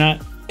you're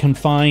not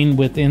confined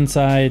with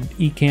inside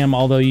Ecamm,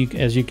 although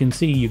as you can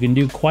see, you can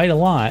do quite a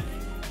lot.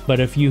 But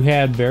if you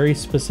had very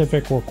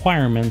specific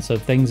requirements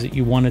of things that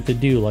you wanted to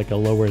do, like a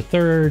lower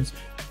thirds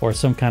or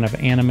some kind of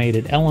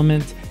animated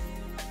element,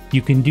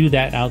 You can do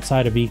that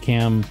outside of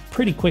Ecamm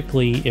pretty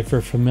quickly if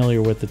you're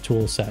familiar with the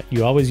tool set.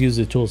 You always use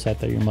the tool set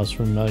that you're most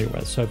familiar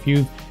with. So if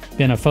you've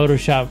been a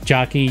Photoshop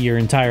jockey your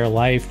entire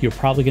life, you're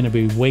probably going to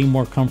be way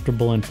more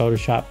comfortable in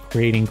Photoshop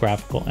creating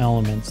graphical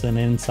elements than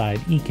inside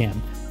Ecamm,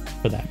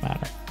 for that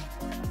matter.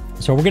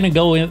 So we're going to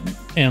go in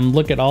and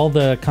look at all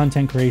the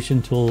content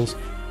creation tools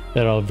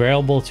that are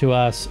available to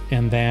us,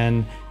 and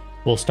then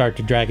we'll start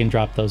to drag and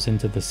drop those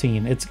into the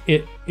scene. It's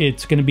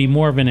going to be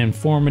more of an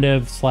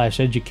informative /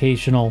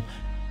 educational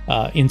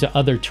into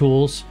other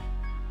tools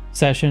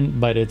session,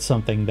 but it's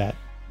something that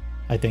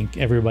I think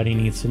everybody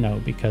needs to know,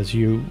 because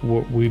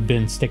we've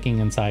been sticking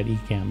inside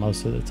Ecamm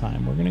most of the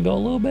time. We're going to go a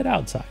little bit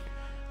outside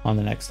on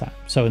the next time.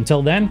 So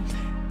until then,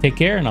 take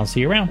care, and I'll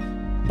see you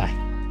around.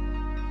 Bye.